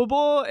isn't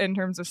palpable in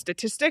terms of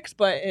statistics,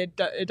 but it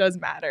does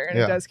matter and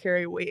it does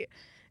carry weight,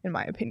 in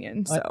my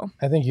opinion. So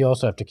I think you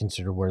also have to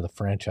consider where the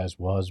franchise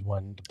was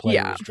when the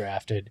player was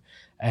drafted,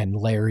 and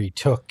Larry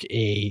took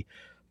a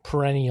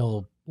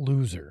perennial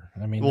loser.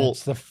 I mean,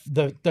 that's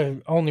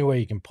the only way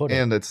you can put it.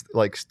 And it's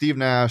like Steve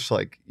Nash.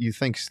 Like you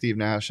think Steve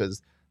Nash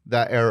as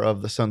that era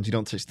of the Suns. You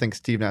don't just think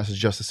Steve Nash is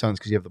just the Suns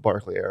because you have the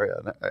Barkley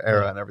era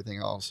and everything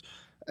else.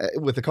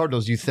 With the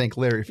Cardinals, you think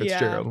Larry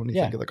Fitzgerald when you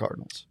think of the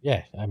Cardinals.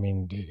 Yeah, I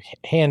mean,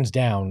 hands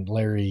down,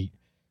 Larry,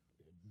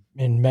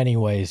 in many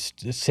ways,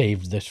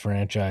 saved this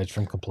franchise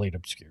from complete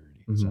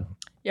obscurity. Mm-hmm. So.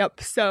 Yep.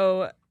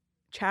 So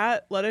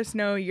chat, let us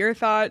know your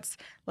thoughts.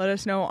 Let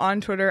us know on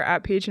Twitter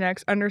at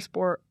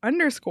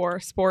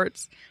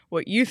PHNX_sports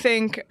what you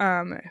think.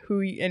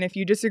 And if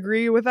you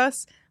disagree with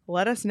us,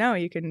 let us know.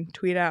 You can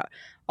tweet out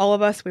all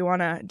of us. We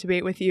want to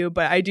debate with you.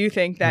 But I do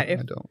think that I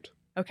don't.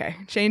 Okay,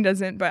 Shane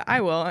doesn't, but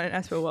I will, and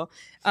Espo will.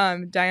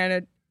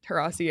 Diana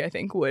Taurasi, I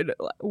think, would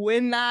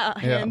win that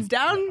hands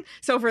down.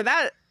 So for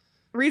that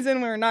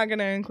reason, we're not going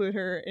to include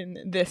her in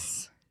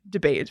this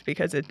debate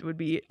because it would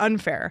be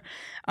unfair.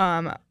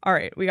 All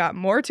right, we got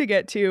more to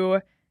get to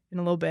in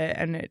a little bit,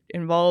 and it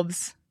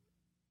involves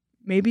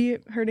maybe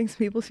hurting some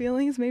people's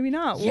feelings, maybe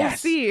not. We'll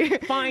see.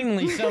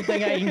 Finally,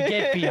 something I can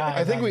get behind.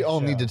 I think we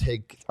all need to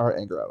take our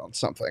anger out on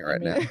something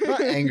right now.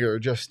 Not anger,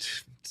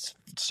 just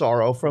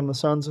sorrow from the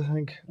Suns, I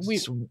think.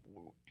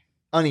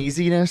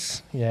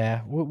 Uneasiness.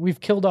 Yeah, we've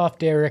killed off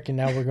Derek, and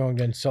now we're going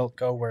to insult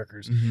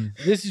coworkers.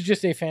 Mm-hmm. This is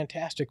just a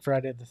fantastic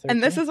Friday the 13th.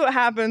 And this is what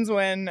happens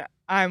when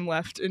I'm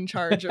left in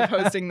charge of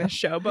hosting this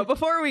show. But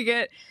before we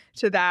get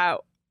to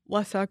that,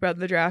 let's talk about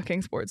the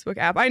DraftKings Sportsbook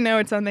app. I know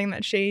it's something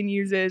that Shane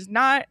uses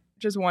not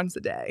just once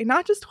a day,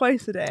 not just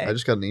twice a day. I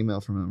just got an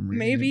email from him.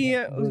 Maybe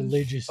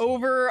religious.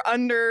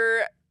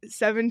 under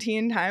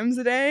 17 times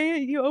a day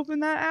you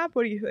open that app.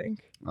 What do you think?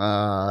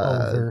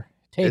 Over.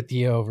 Take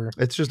the over.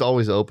 It's just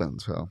always open,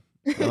 so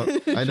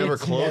I never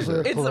It's close never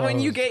it. It's when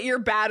you get your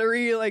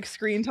battery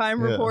screen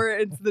time Yeah.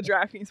 report. It's the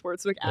DraftKings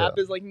Sportsbook app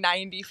is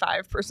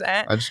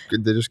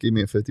 95%. They just gave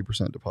me a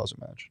 50% deposit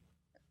match.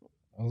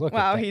 Look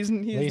Wow, at that. he's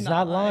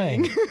not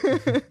lying.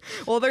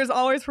 Well, there's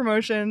always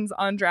promotions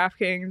on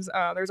DraftKings.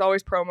 There's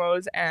always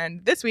promos.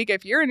 And this week,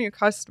 if you're a new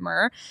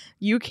customer,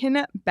 you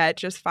can bet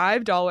just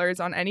 $5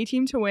 on any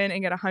team to win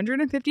and get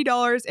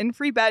 $150 in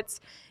free bets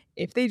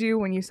if they do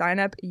when you sign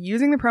up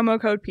using the promo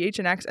code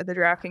PHNX at the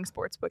DraftKings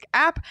Sportsbook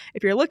app.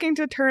 If you're looking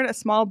to turn a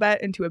small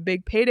bet into a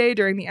big payday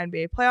during the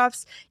NBA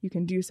playoffs, you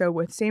can do so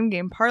with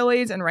same-game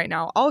parlays. And right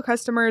now, all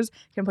customers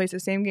can place a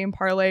same-game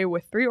parlay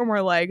with 3 or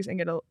more legs and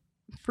get a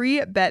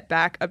free bet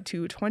back up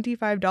to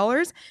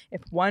 $25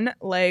 if one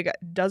leg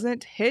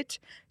doesn't hit.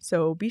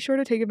 So be sure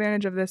to take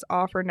advantage of this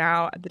offer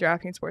now at the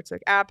DraftKings Sportsbook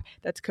app.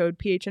 That's code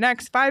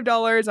PHNX,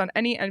 $5 on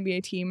any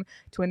NBA team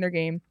to win their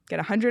game. Get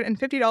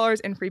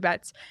 $150 in free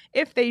bets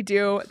if they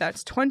do.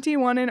 That's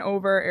 21 and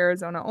over,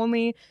 Arizona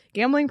only.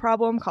 Gambling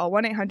problem? Call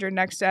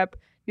 1-800-NEXT-STEP.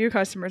 New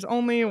customers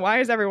only.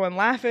 Why is everyone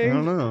laughing? I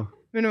don't know.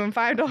 Minimum $5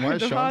 Why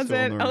is Sean still deposit.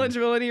 in the room?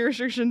 Eligibility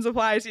restrictions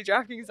apply. See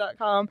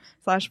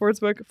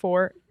DraftKings.com/sportsbook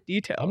for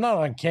details. I'm not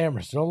on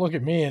camera, so don't look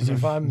at me as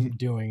if I'm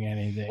doing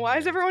anything. Why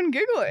is everyone I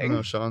giggling?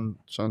 don't know.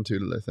 Sean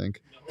tooted, I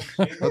think.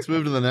 Let's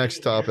move to the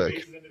next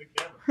topic.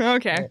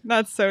 Okay,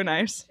 that's so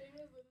nice.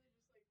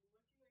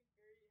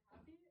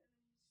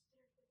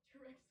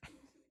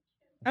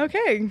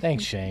 Okay,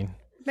 Thanks, Shane.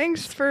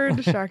 Thanks for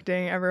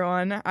distracting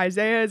everyone.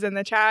 Isaiah is in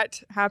the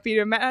chat. Happy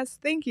to meet us.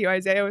 Thank you,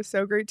 Isaiah. It was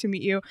so great to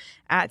meet you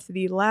at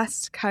the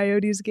last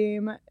Coyotes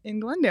game in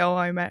Glendale.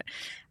 I met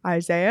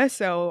Isaiah.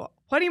 So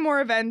plenty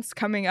more events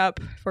coming up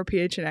for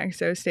PHNX.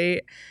 So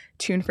stay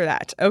tuned for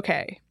that.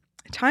 Okay,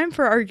 time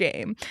for our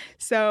game.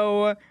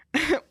 So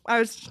I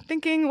was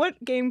thinking,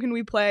 what game can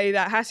we play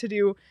that has to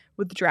do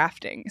with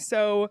drafting?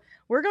 So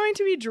we're going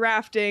to be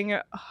drafting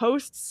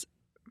hosts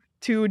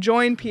to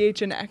join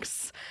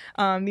PHNX.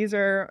 These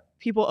are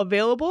people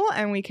available,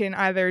 and we can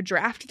either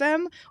draft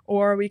them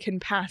or we can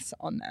pass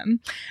on them.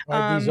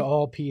 Are these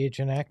all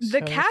PHNX The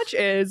hosts? catch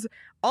is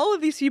all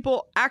of these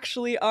people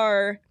actually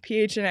are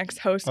PHNX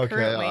hosts Okay,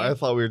 currently. I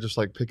thought we were just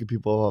like picking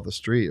people off the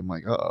street. I'm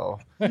like, uh-oh.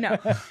 No,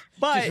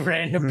 but Just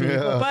random people.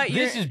 Yeah. But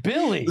this is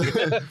Billy.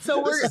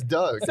 so This is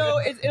Doug. So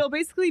it'll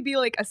basically be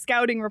like a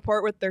scouting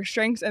report with their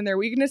strengths and their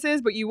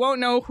weaknesses, but you won't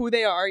know who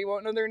they are. You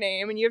won't know their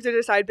name, and you have to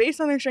decide based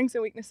on their strengths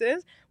and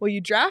weaknesses. Will you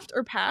draft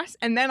or pass?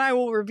 And then I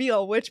will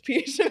reveal which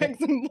PHNX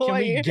Can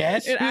employee. we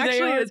guess it who they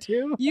actually are is.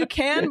 too? You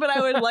can, but I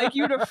would like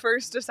you to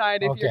first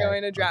decide if you're Okay.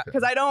 going to draft, Okay.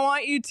 because I don't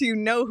want you to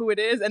know who it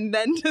is and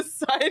then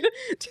decide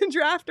to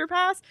draft or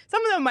pass.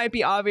 Some of them might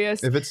be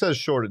obvious. If it says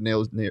short, it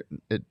narrows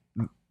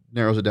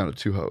it down to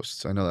 2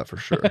 hosts. I know that for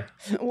sure.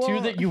 Two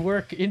Well- that you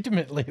work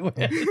intimately with.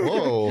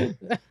 Whoa.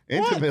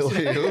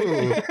 Intimately.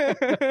 Ooh.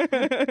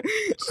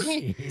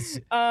 Jeez.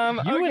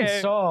 You okay.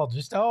 and Saul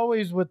just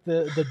always with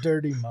the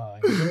dirty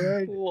mind. All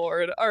right?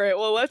 Lord. All right,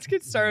 well, let's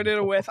get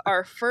started with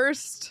our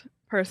first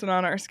person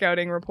on our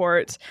scouting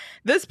report.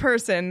 This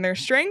person, their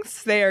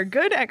strengths, they are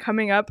good at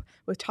coming up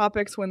with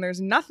topics when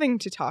there's nothing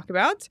to talk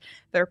about.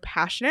 They're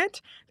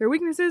passionate. Their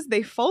weaknesses,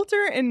 they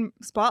falter in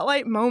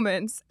spotlight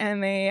moments,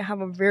 and they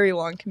have a very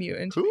long commute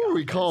into Who the are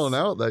we office. calling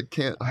out that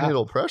can't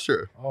handle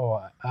pressure?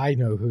 Oh, I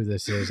know who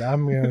this is.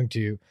 I'm going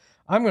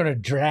to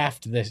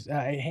draft this.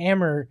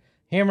 Hammer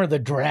the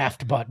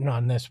draft button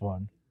on this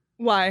one.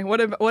 Why?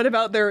 What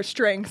about their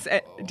strengths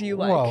do you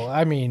like? Well,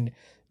 I mean,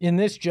 in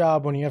this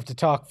job, when you have to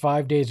talk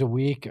 5 days a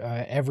week,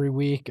 every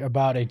week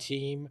about a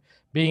team,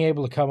 being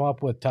able to come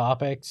up with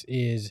topics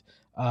is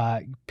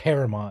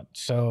paramount.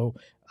 So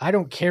I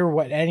don't care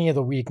what any of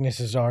the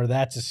weaknesses are.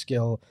 That's a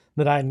skill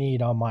that I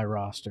need on my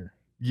roster.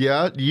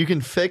 Yeah, you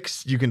can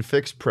fix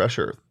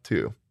pressure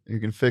too. You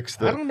can fix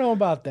I the don't know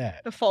about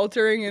that. The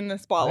faltering in the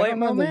spotlight I don't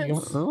know that you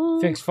moments. Oh.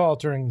 Fix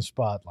faltering the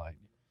spotlight.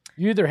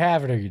 You either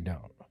have it or you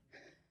don't.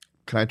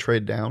 Can I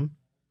trade down?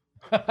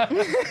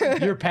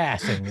 You're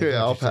passing. is Yeah, what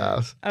I'll you're saying.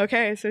 pass.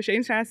 Okay, so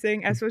Shane's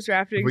passing. S was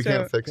drafting. If we so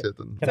can't fix it,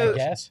 then Can So- I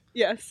guess?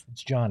 yes.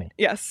 It's Johnny.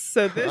 Yes,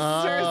 so this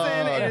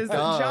person is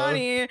duh.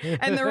 Johnny,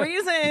 and the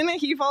reason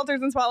he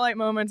falters in spotlight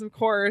moments, of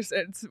course,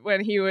 it's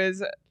when he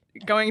was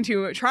going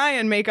to try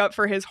and make up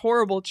for his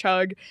horrible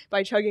chug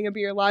by chugging a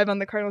beer live on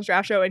the Cardinals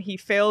Draft Show, and he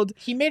failed.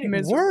 He made it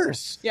Miserable.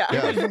 worse. Yeah.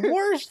 Yeah. It was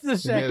worse the he made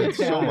second it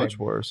time. so much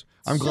worse.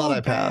 I'm So glad I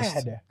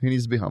passed. bad. He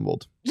needs to be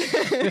humbled.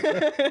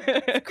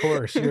 Of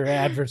course, your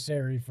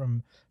adversary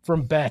from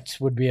bets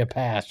would be a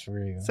pass for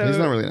you. So- He's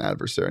not really an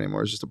adversary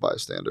anymore. He's just a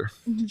bystander.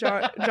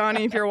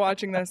 Johnny, if you're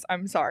watching this,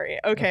 I'm sorry.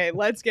 Okay,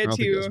 let's I get don't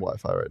think he has to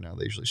Wi-Fi right now.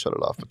 They usually shut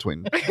it off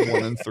between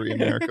 1 and 3 in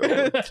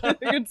Maricopa.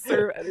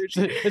 conserve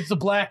energy. It's the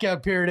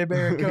blackout period in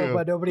Maricopa.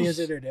 Yeah. Nobody has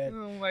internet.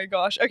 Oh my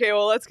gosh. Okay,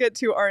 well, let's get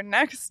to our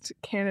next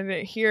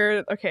candidate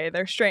here. Okay,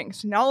 their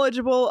strengths: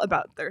 knowledgeable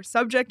about their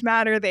subject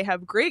matter. They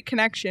have great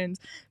connections,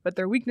 but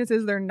their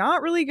weaknesses, they're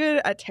not really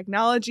good at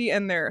technology,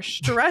 and they're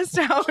stressed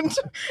out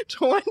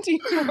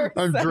 24/7.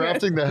 I'm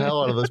drafting the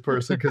hell out of this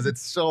person because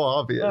it's so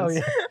obvious. Oh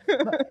yeah.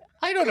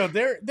 I don't know.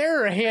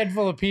 There are a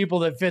handful of people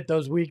that fit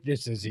those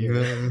weaknesses here.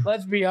 Yeah.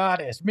 Let's be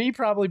honest. Me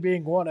probably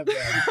being one of them.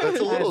 That's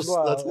a little. as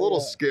well, That's a little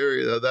yeah.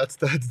 scary though. That's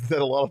that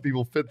a lot of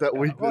people fit that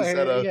weakness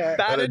at a, yeah.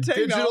 Bad at a at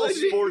digital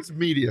technology. sports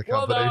media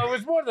Well, company. no, it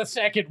was more the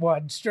second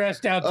one,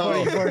 stressed out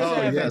Oh,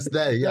 24/7. yes, that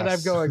That I'm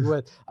yes. going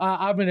with.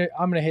 I'm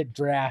gonna hit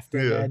draft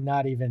and, Yeah. and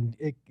not even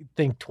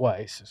think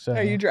twice. So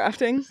Are you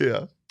drafting?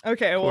 Yeah.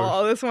 Okay, Of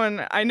well, this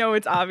one, I know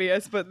it's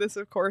obvious, but this,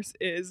 of course,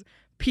 is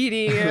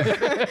PD.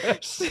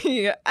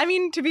 I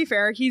mean, to be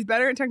fair, he's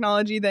better at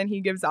technology than he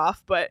gives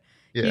off, but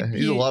Yeah.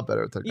 He's a lot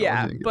better at technology.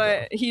 yeah, than you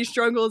but can he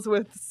struggles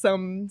with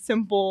some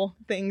simple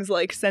things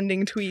like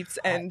sending tweets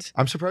and tell.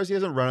 I'm surprised he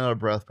hasn't run out of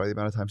breath by the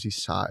amount of times he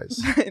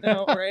sighs. I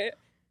know, right?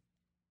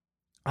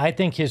 I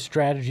think his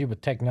strategy with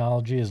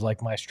technology is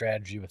like my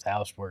strategy with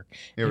housework.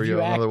 Here If we you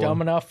go. act Another dumb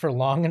one. enough for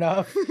long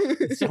enough,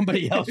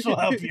 somebody else will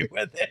help you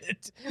with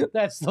it.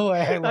 That's the way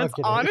I That's look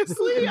at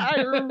honestly, it.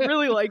 I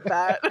really like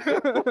that.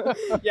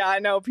 Yeah, I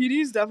know. PD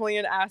is definitely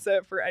an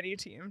asset for any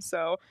team.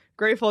 So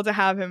grateful to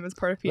have him as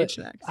part of But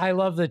PHNX. I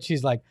love that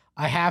she's like,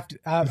 I have to.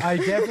 I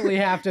definitely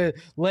have to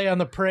lay on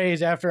the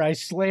praise after I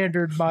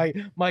slandered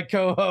my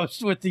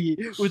co-host with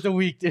the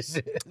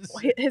weaknesses.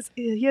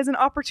 He has an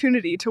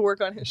opportunity to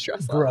work on his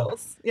stress Growth.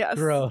 levels. Yes.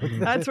 Growth.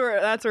 That's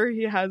where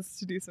he has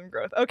to do some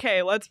growth.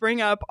 Okay, let's bring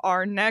up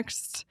our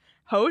next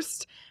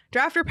host.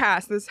 Draft or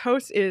pass. This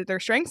host is their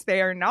strengths.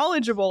 They are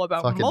knowledgeable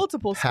about Fucking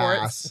multiple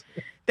sports.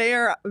 Pass. They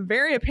are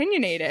very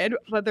opinionated,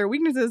 but their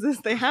weaknesses is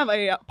they have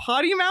a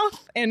potty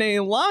mouth and a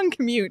long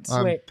commute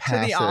I'm to the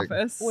passing.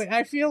 office. Wait,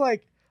 I feel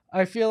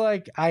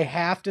like I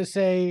have to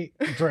say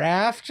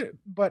draft,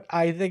 but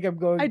I think I'm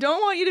going. I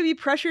don't want you to be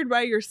pressured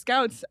by your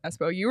scouts,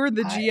 Espo. You are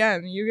the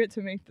GM. You get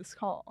to make this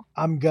call.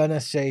 I'm gonna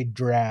say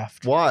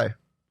draft Why?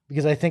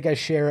 because I think I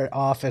share an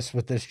office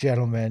with this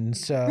gentleman.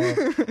 So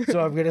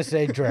I'm gonna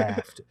say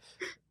draft.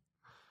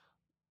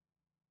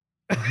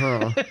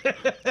 Huh.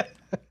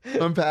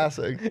 I'm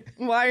passing.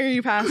 Why are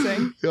you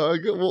passing? Yeah,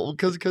 well,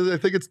 because I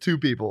think it's two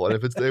people, and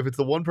if it's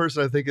the one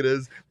person I think it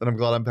is, then I'm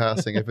glad I'm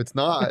passing. If it's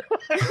not,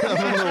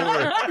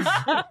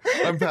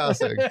 I'm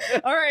passing.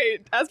 All right,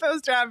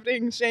 Espo's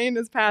drafting, Shane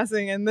is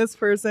passing, and this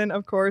person,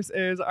 of course,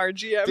 is our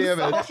GM. Damn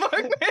it. Saul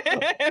Buckman.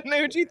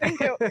 Who'd you think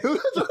it was?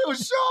 It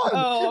was Sean.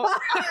 Oh,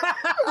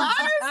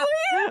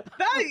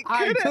 honestly,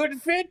 I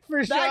could fit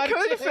for Sean. that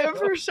could too. fit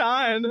for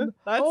Sean.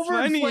 That's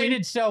funny.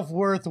 Overinflated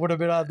self-worth would have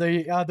been on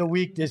the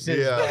weaknesses.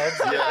 Yeah,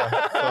 yeah,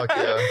 fuck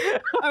yeah.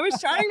 I was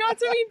trying not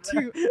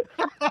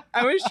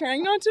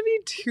to be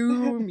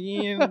too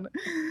mean.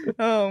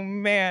 Oh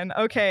man.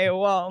 Okay.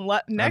 Well,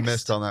 next. I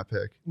missed on that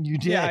pick. You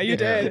did. Yeah, you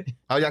did.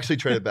 I actually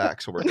traded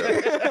back, so we're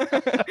good.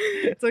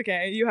 It's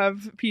okay. You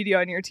have PD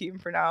on your team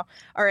for now.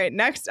 All right.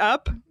 Next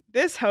up,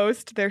 this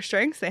host, their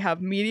strengths, they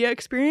have media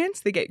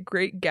experience. They get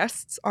great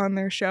guests on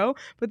their show.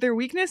 But their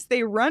weakness,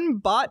 they run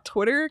bot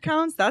Twitter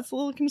accounts. That's a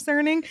little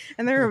concerning.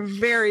 And they're a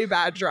very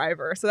bad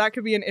driver. So that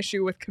could be an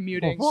issue with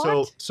commuting.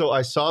 So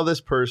I saw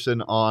this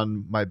person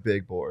on my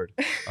big board,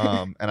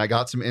 and I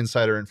got some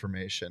insider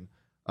information.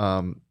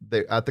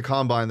 They at the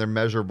combine, their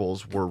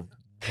measurables were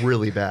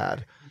really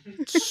bad,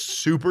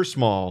 super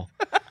small,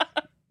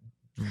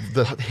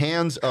 the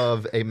hands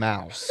of a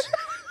mouse.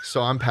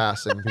 So I'm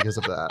passing because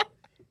of that.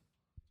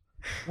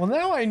 Well,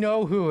 now I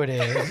know who it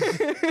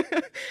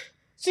is.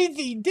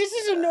 See, this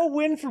is a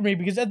no-win for me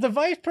because as the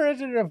vice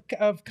president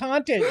of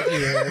content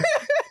here,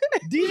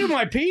 these are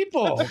my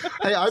people.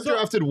 Hey, I've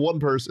drafted one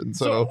person,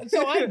 so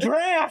I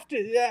draft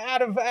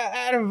out of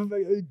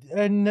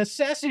a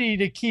necessity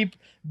to keep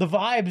the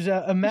vibes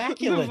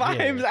immaculate. The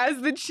vibes here.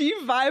 as the chief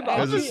vibe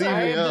As a officer.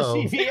 I am the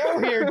CVO.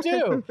 CVO here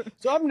too,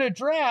 so I'm going to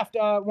draft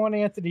one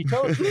Anthony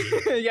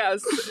Totri.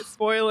 Yes,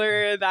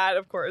 spoiler, that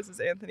of course is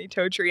Anthony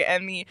Totri,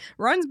 and the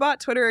runs bot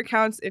Twitter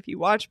accounts. If you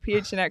watch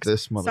PHNX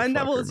This Sun motherfucker,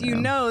 Devils, you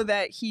man. know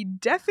that he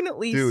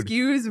definitely Dude.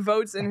 skews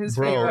votes in his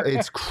bro, favor.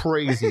 it's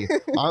crazy.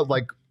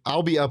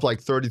 I'll be up like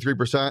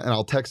 33%, and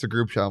I'll text the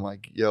group chat. I'm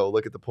like, yo,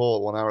 look at the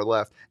poll, 1 hour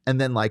left. And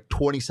then like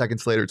 20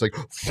 seconds later, it's like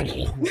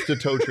to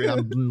Totri,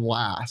 and I'm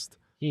last.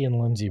 He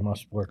and Lindsay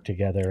must work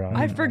together on.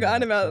 I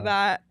forgot about show.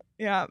 that.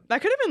 Yeah,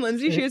 that could have been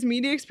Lindsay. She has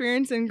media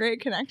experience and great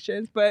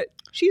connections, but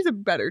she's a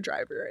better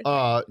driver.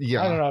 I think.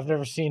 Yeah. I don't know. I've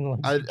never seen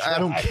Lindsay. I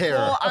don't drive. care.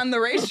 Well, on the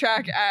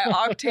racetrack at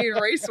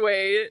Octane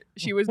Raceway,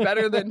 she was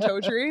better than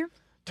Totri.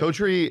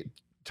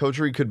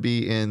 Totri could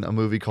be in a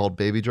movie called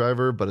Baby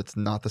Driver, but it's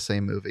not the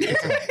same movie.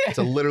 It's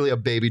literally a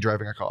baby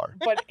driving a car.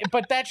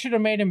 But that should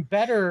have made him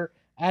better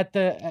at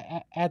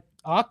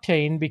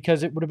Octane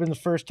because it would have been the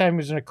first time he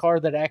was in a car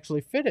that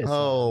actually fit his.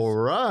 All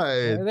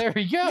right. There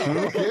we go.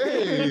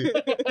 Okay.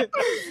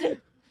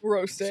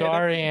 Roasted.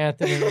 Sorry,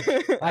 Anthony.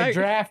 I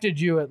drafted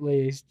you at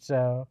least.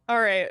 So All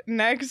right,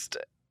 next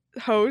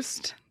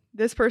host.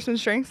 This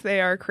person's strengths,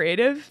 they are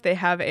creative. They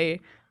have a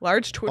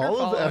large Twitter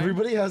following.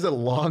 Everybody has a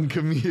long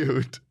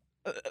commute.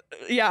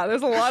 Yeah,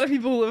 there's a lot of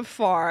people who live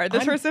far.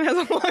 This person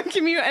has a long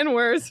commute and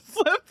wears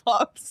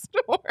flip-flops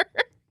to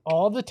work.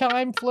 all the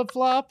time flip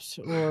flops,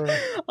 or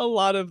A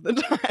lot of the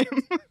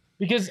time.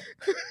 because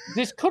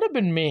this could have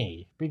been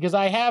me because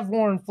I have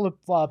worn flip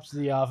flops to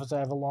the office. I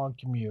have a long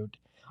commute.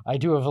 I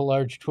do have a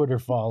large Twitter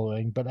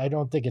following, but I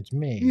don't think it's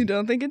me. You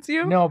don't think it's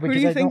you? No, Who do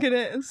because you I think don't-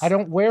 it is? I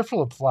don't wear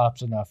flip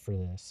flops enough for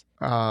this.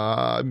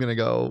 I'm gonna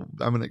go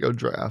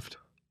draft.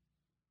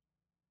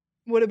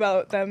 What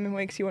about them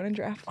makes you want to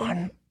draft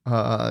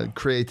them?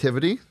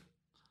 Creativity.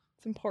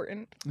 It's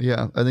important.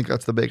 Yeah, I think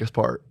that's the biggest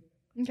part.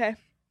 Okay.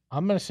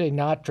 I'm going to say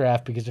not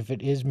draft because if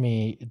it is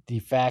me, the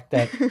fact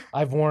that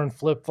I've worn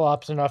flip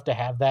flops enough to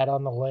have that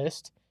on the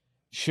list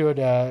should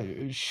not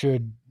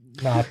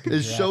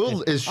be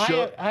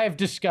drafted. I have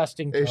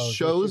disgusting It toes.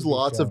 shows should be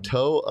lots of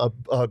shown. toe,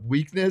 a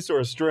weakness or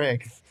a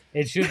strength.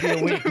 It should be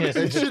a weakness.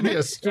 It should be a If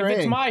it's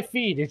strength. my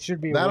feet, it should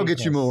be a That'll get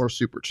you weakness. more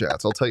super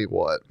chats. I'll tell you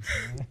what.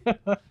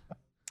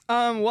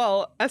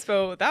 Well,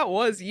 Espo, that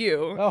was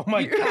you. Oh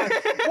my God.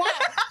 What?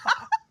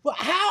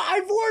 How?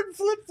 I've worn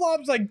flip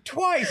flops like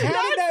twice. How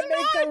did that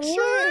make the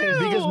list?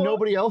 Because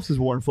nobody else has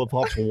worn flip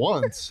flops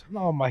once.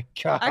 Oh my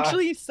God.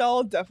 Actually,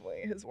 Saul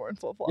definitely has worn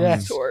flip-flops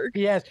yes. to work.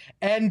 Yes.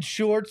 And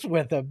shorts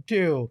with them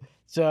too.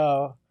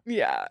 So,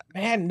 Yeah.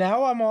 man,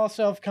 now I'm all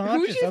self-conscious.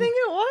 Who do you think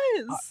it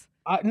was?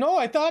 No,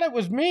 I thought it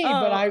was me,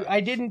 but Oh. I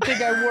didn't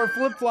think I wore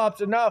flip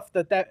flops enough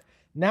that.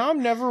 Now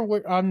I'm never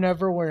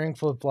wearing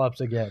flip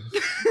flops again,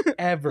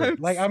 ever.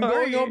 I'm I'm going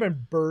sorry. home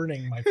and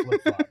burning my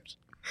flip flops.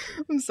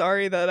 I'm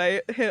sorry that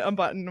I hit a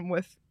button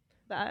with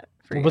that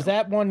for you. Was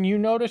that one you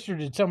noticed, or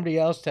did somebody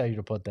else tell you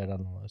to put that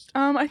on the list?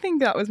 I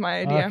think that was my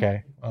idea.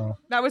 Okay.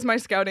 That was my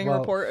scouting Well,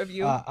 report of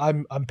you.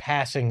 I'm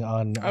passing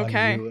on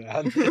Okay. you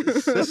on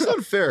this. This is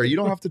unfair. You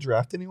don't have to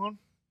draft anyone.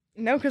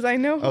 No, because I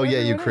know. Oh who yeah, you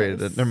everyone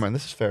created is. it. Never mind.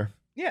 This is fair.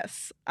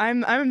 Yes,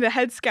 I'm the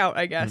head scout,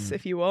 I guess,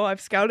 if you will.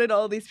 I've scouted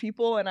all these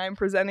people, and I'm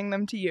presenting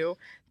them to you,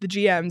 the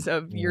GMs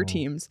of your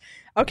teams.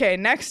 Okay,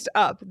 next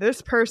up,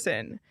 this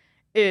person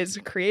is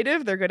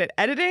creative. They're good at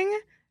editing.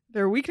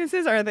 Their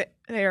weaknesses are that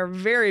they are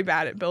very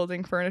bad at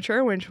building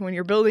furniture, which when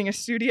you're building a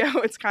studio,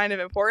 it's kind of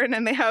important.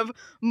 And they have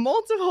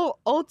multiple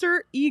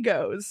alter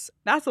egos.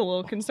 That's a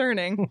little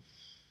concerning.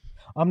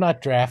 I'm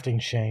not drafting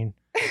Shane.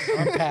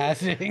 I'm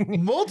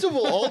passing.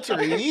 Multiple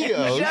alter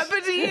egos.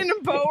 Jebediah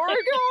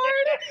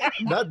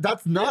Beauregard,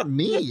 That's not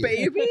me.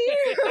 baby.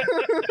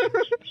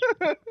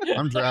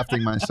 I'm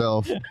drafting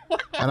myself,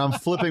 and I'm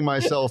flipping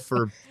myself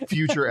for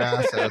future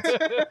assets.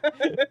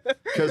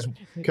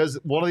 Because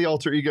one of the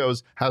alter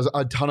egos has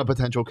a ton of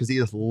potential because he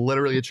is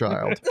literally a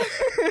child.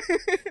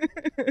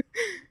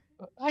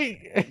 You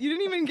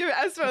didn't even give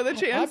Espo the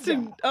chance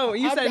to. Oh,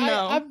 you said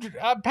no.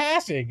 I'm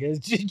passing. It's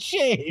just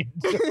Shane.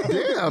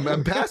 Damn,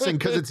 I'm passing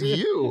because it's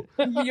you.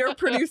 Your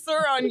producer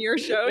on your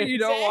show. You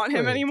don't want him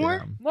Exactly. anymore.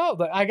 Damn. No,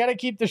 but I got to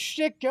keep the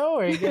shit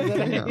going.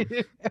 Damn.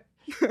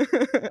 All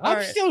I'm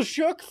right. still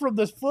shook from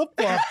this flip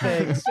flop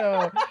thing.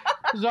 So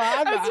I'm,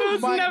 That's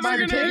what's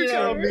never gonna picks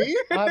occur. are, Me?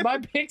 my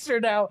picks are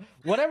now.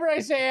 Whatever I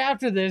say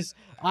after this,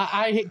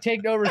 I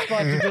take no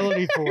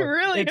responsibility for. You're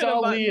really It's good all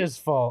about- Leah's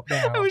fault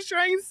now. I was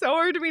trying so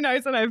hard to be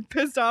nice, and I've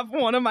pissed off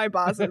one of my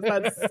bosses.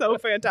 That's so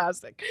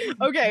fantastic.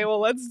 Okay, well,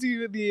 let's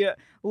do the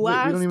Wait,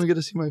 last. you don't even get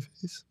to see my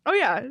face. Oh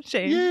yeah,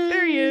 Shane.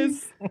 There he Yay.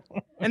 is.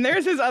 And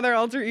there's his other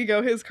alter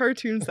ego, his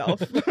cartoon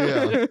self.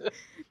 Yeah.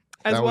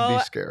 As That well would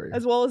be scary.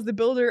 as well as the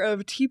builder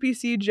of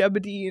TPC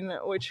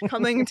Jebediah, which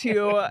coming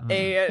to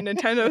a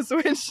Nintendo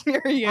Switch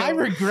near you. I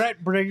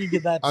regret bringing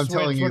in that I'm Switch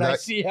telling you, when I that-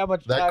 see how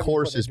much time That you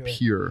course put is into it.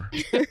 pure.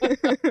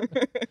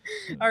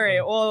 All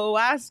right. Well,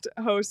 last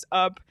host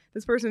up,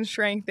 this person's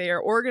strength. They are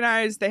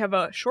organized. They have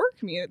a short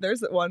commute. There's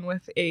the one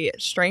with a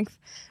strength.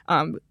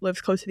 Lives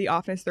close to the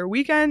office. Their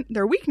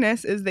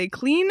weakness is they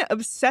clean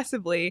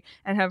obsessively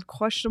and have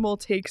questionable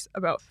takes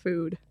about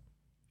food.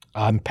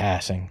 I'm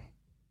passing.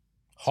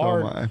 So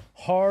am I.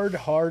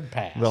 Hard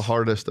pass. The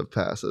hardest of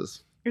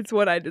passes. It's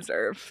what I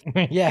deserve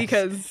yes.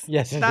 because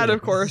yes, it that, of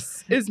is.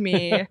 course, is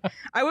me.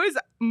 I was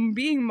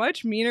being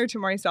much meaner to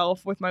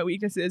myself with my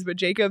weaknesses, but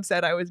Jacob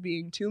said I was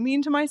being too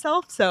mean to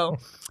myself, so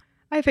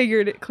I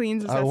figured it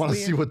cleans I want to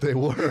see what they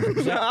were.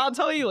 I'll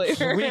tell you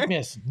later.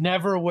 Weakness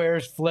never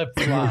wears flip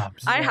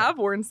flops. I have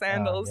worn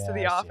sandals to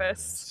the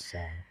office.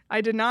 I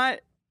did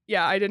not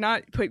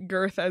put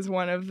girth as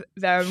one of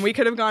them. We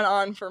could have gone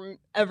on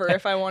forever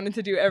if I wanted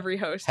to do every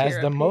host. Has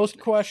here the at most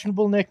Patreon.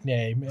 questionable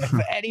nickname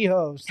of any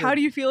host. How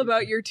do you feel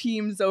about your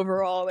teams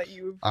overall that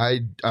you've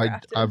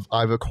drafted?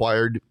 I've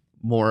acquired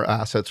more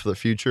assets for the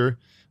future.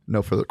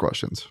 No further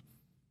questions.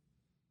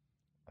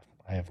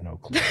 I have no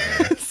clue.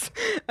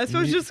 I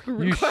suppose You- just you shook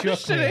me.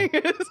 questioning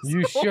his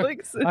You whole shook-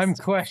 existence. I'm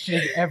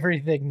questioning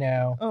everything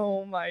now.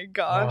 Oh my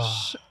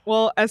gosh.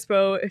 Well,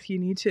 Espo, if you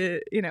need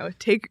to,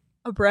 take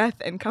a breath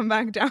and come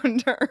back down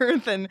to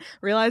earth and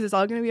realize it's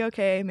all going to be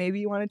okay, maybe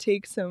you want to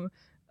take some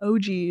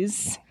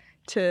OGs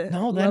to.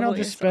 No, then I'll level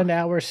just yourself. spend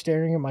hours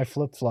staring at my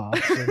flip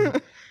flops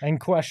and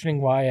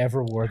questioning why I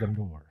ever wore them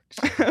to work.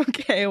 So,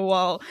 Okay,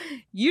 well,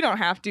 you don't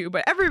have to,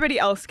 but everybody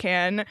else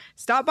can.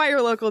 Stop by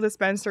your local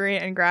dispensary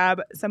and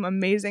grab some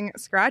amazing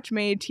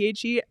scratch-made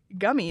THC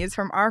gummies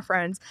from our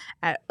friends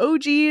at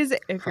OG's.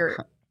 If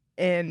you're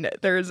and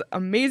there's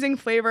amazing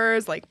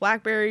flavors like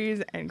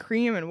blackberries and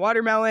cream and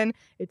watermelon.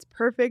 It's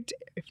perfect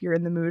if you're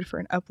in the mood for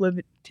an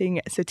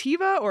uplifting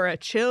sativa or a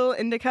chill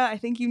indica. I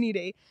think you need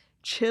a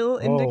chill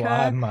indica.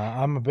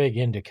 I'm a big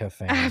indica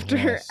fan.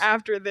 yes.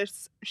 after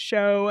this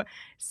show.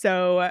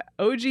 So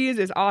OG's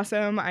is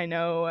awesome. I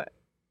know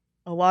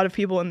a lot of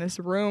people in this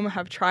room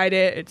have tried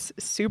it. It's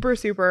super,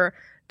 super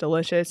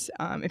delicious.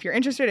 If you're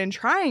interested in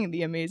trying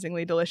the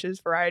amazingly delicious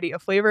variety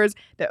of flavors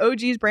that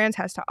OG's Brands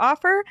has to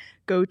offer,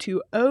 go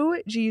to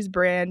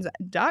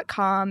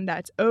ogsbrands.com.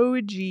 That's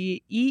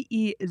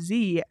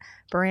OGEEZ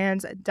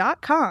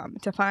brands.com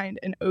to find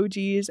an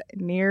OG's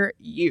near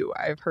you.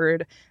 I've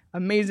heard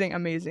amazing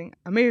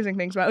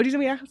things about OGs, and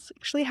we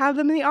actually have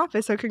them in the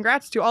office. So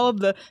congrats to all of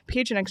the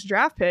PHNX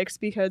draft picks,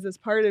 because as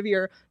part of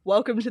your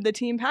welcome to the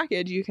team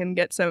package, you can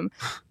get some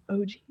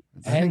OG.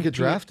 I didn't And get P-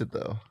 drafted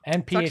though.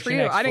 And Sucks for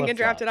you. I didn't get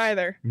drafted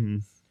either.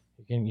 Mm.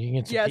 You can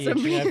get some Yeah, some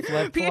PHNX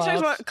flip PHNX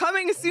flops.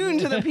 coming soon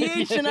to the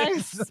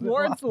PHNX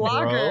Sports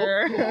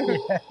Locker.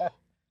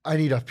 I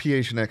need a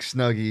PHNX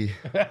Snuggie.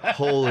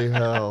 Holy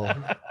hell.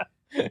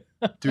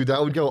 Dude,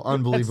 that would go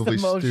unbelievably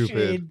That's the most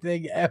stupid. Shane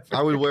thing ever.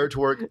 I would wear it to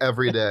work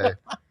every day.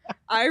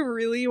 I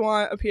really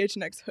want a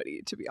PHNX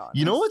hoodie, to be honest.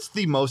 You know what's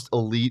the most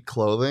elite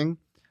clothing?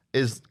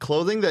 Is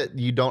clothing that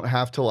you don't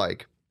have to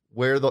like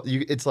wear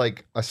it's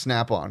like a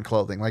snap-on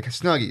clothing, like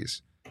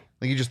Snuggies.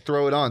 Like you just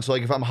throw it on. So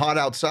like if I'm hot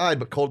outside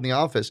but cold in the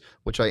office,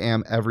 which I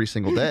am every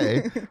single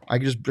day, I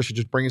should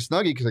just bring a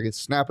Snuggie because I can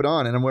snap it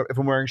on. And if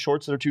I'm wearing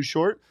shorts that are too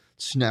short,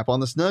 snap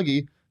on the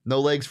Snuggie. No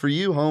legs for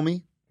you,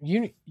 homie.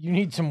 You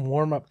need some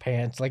warm-up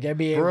pants, like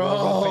NBA Bro.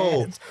 warm-up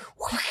pants.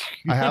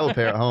 I have a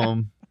pair at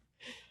home.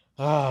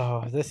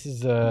 Oh, this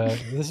has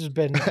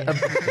been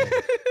interesting.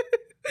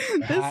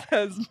 This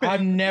has been.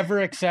 I'm never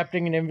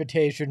accepting an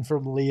invitation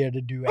from Leah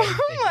to do anything.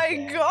 Oh my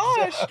today.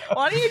 gosh!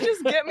 Why don't you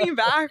just get me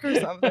back or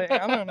something?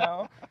 I don't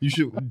know. You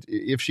should,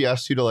 if she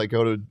asks you to like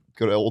go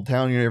to Old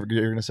Town, you're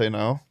gonna say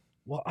no.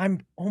 Well,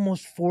 I'm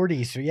almost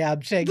 40, so yeah,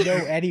 I'm saying no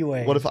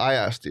anyway. What if I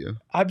asked you?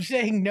 I'm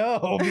saying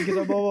no because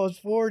I'm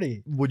almost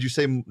 40. Would you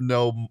say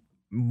no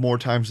more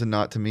times than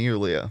not to me or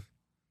Leah?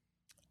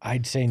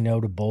 I'd say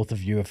no to both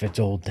of you if it's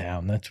Old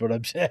Town. That's what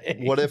I'm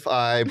saying. What if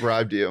I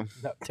bribed you?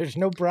 No, there's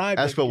no bribe.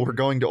 Espo, we're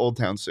going to Old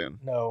Town soon.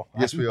 No.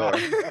 Yes, we are.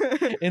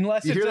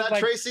 Unless You it's hear at that, like,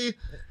 Tracy?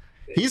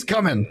 He's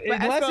coming.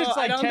 unless Espo, it's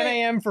I like don't 10 think-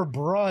 a.m. for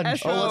brunch.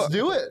 Espo- Oh, let's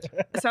do it.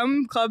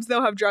 Some clubs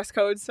though have dress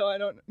codes, so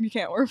you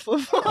can't wear flip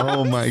flops.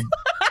 Oh my.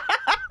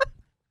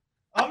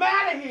 I'm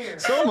out of here.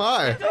 So am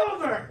I. It's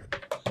over.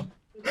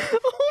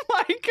 Oh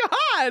my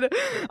god!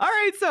 All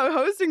right, so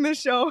hosting this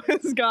show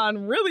has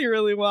gone really,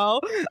 really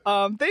well.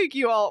 Thank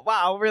you all.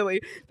 Wow,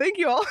 really. Thank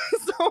you all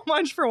so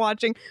much for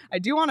watching. I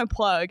do want to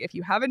plug, if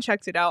you haven't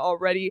checked it out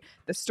already,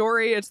 The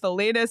Story. It's the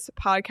latest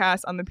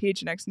podcast on the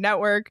PHNX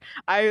network.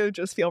 I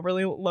just feel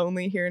really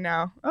lonely here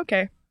now.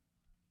 Okay,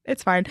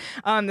 it's fine.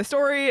 The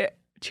Story.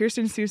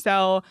 Kirsten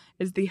Susel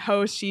is the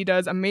host. She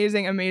does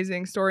amazing,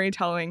 amazing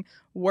storytelling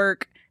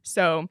work.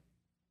 So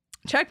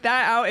check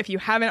that out if you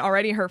haven't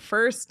already. Her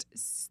first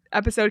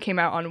episode came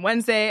out on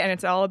Wednesday, and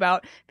it's all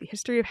about the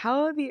history of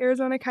how the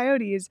Arizona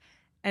Coyotes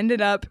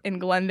ended up in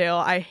Glendale.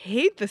 I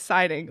hate the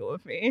side angle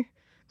of me.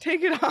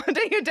 Take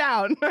it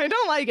down. I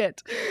don't like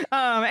it.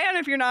 And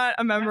if you're not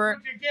a member,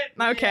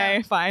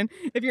 okay, fine.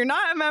 If you're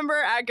not a member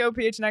at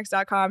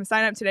gophnx.com,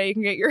 sign up today. You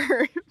can get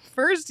your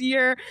first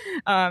year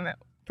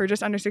for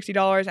just under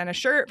 $60 and a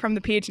shirt from the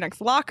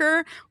PHNX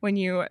locker when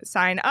you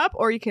sign up,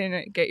 or you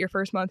can get your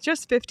first month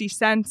just 50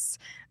 cents.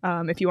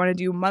 If you want to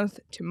do month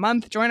to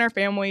month, join our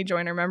family,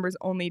 join our members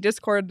only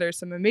Discord. There's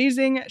some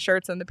amazing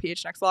shirts on the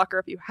PHNX locker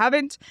if you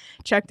haven't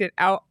checked it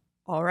out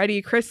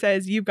already. Chris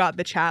says, you've got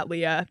the chat,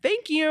 Leah.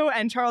 Thank you.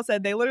 And Charles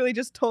said they literally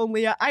just told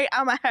Leah, I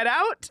am a head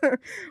out,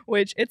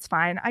 which it's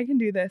fine. I can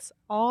do this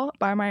all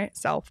by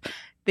myself.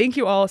 Thank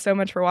you all so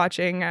much for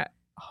watching.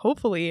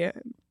 Hopefully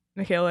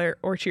Michaela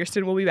or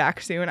Kirsten will be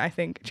back soon. I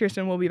think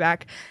Kirsten will be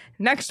back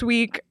next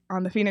week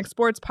on the Phoenix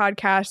Sports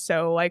Podcast.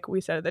 So like we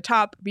said at the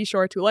top, be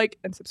sure to like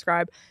and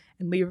subscribe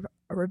and leave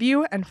a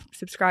review and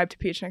subscribe to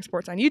PHNX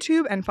Sports on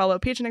YouTube and follow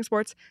PHNX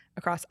Sports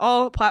across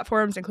all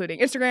platforms, including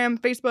Instagram,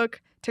 Facebook,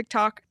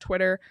 TikTok,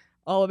 Twitter,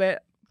 all of it.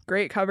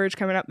 Great coverage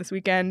coming up this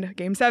weekend.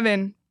 Game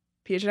 7,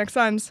 PHNX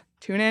Suns.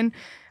 Tune in.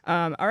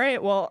 All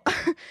right. Well,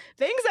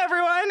 thanks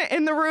everyone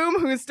in the room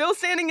who's still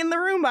standing in the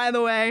room, by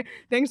the way.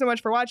 Thanks so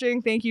much for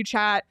watching. Thank you,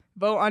 chat.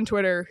 Vote on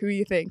Twitter who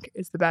you think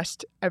is the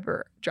best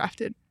ever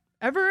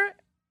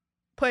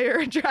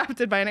player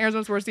drafted by an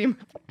Arizona sports team.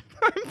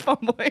 I'm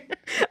fumbling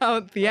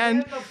out at the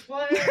end. Come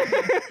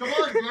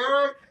on,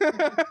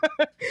 Garrett.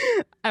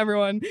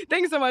 Everyone,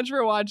 thanks so much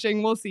for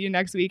watching. We'll see you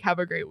next week. Have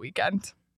a great weekend.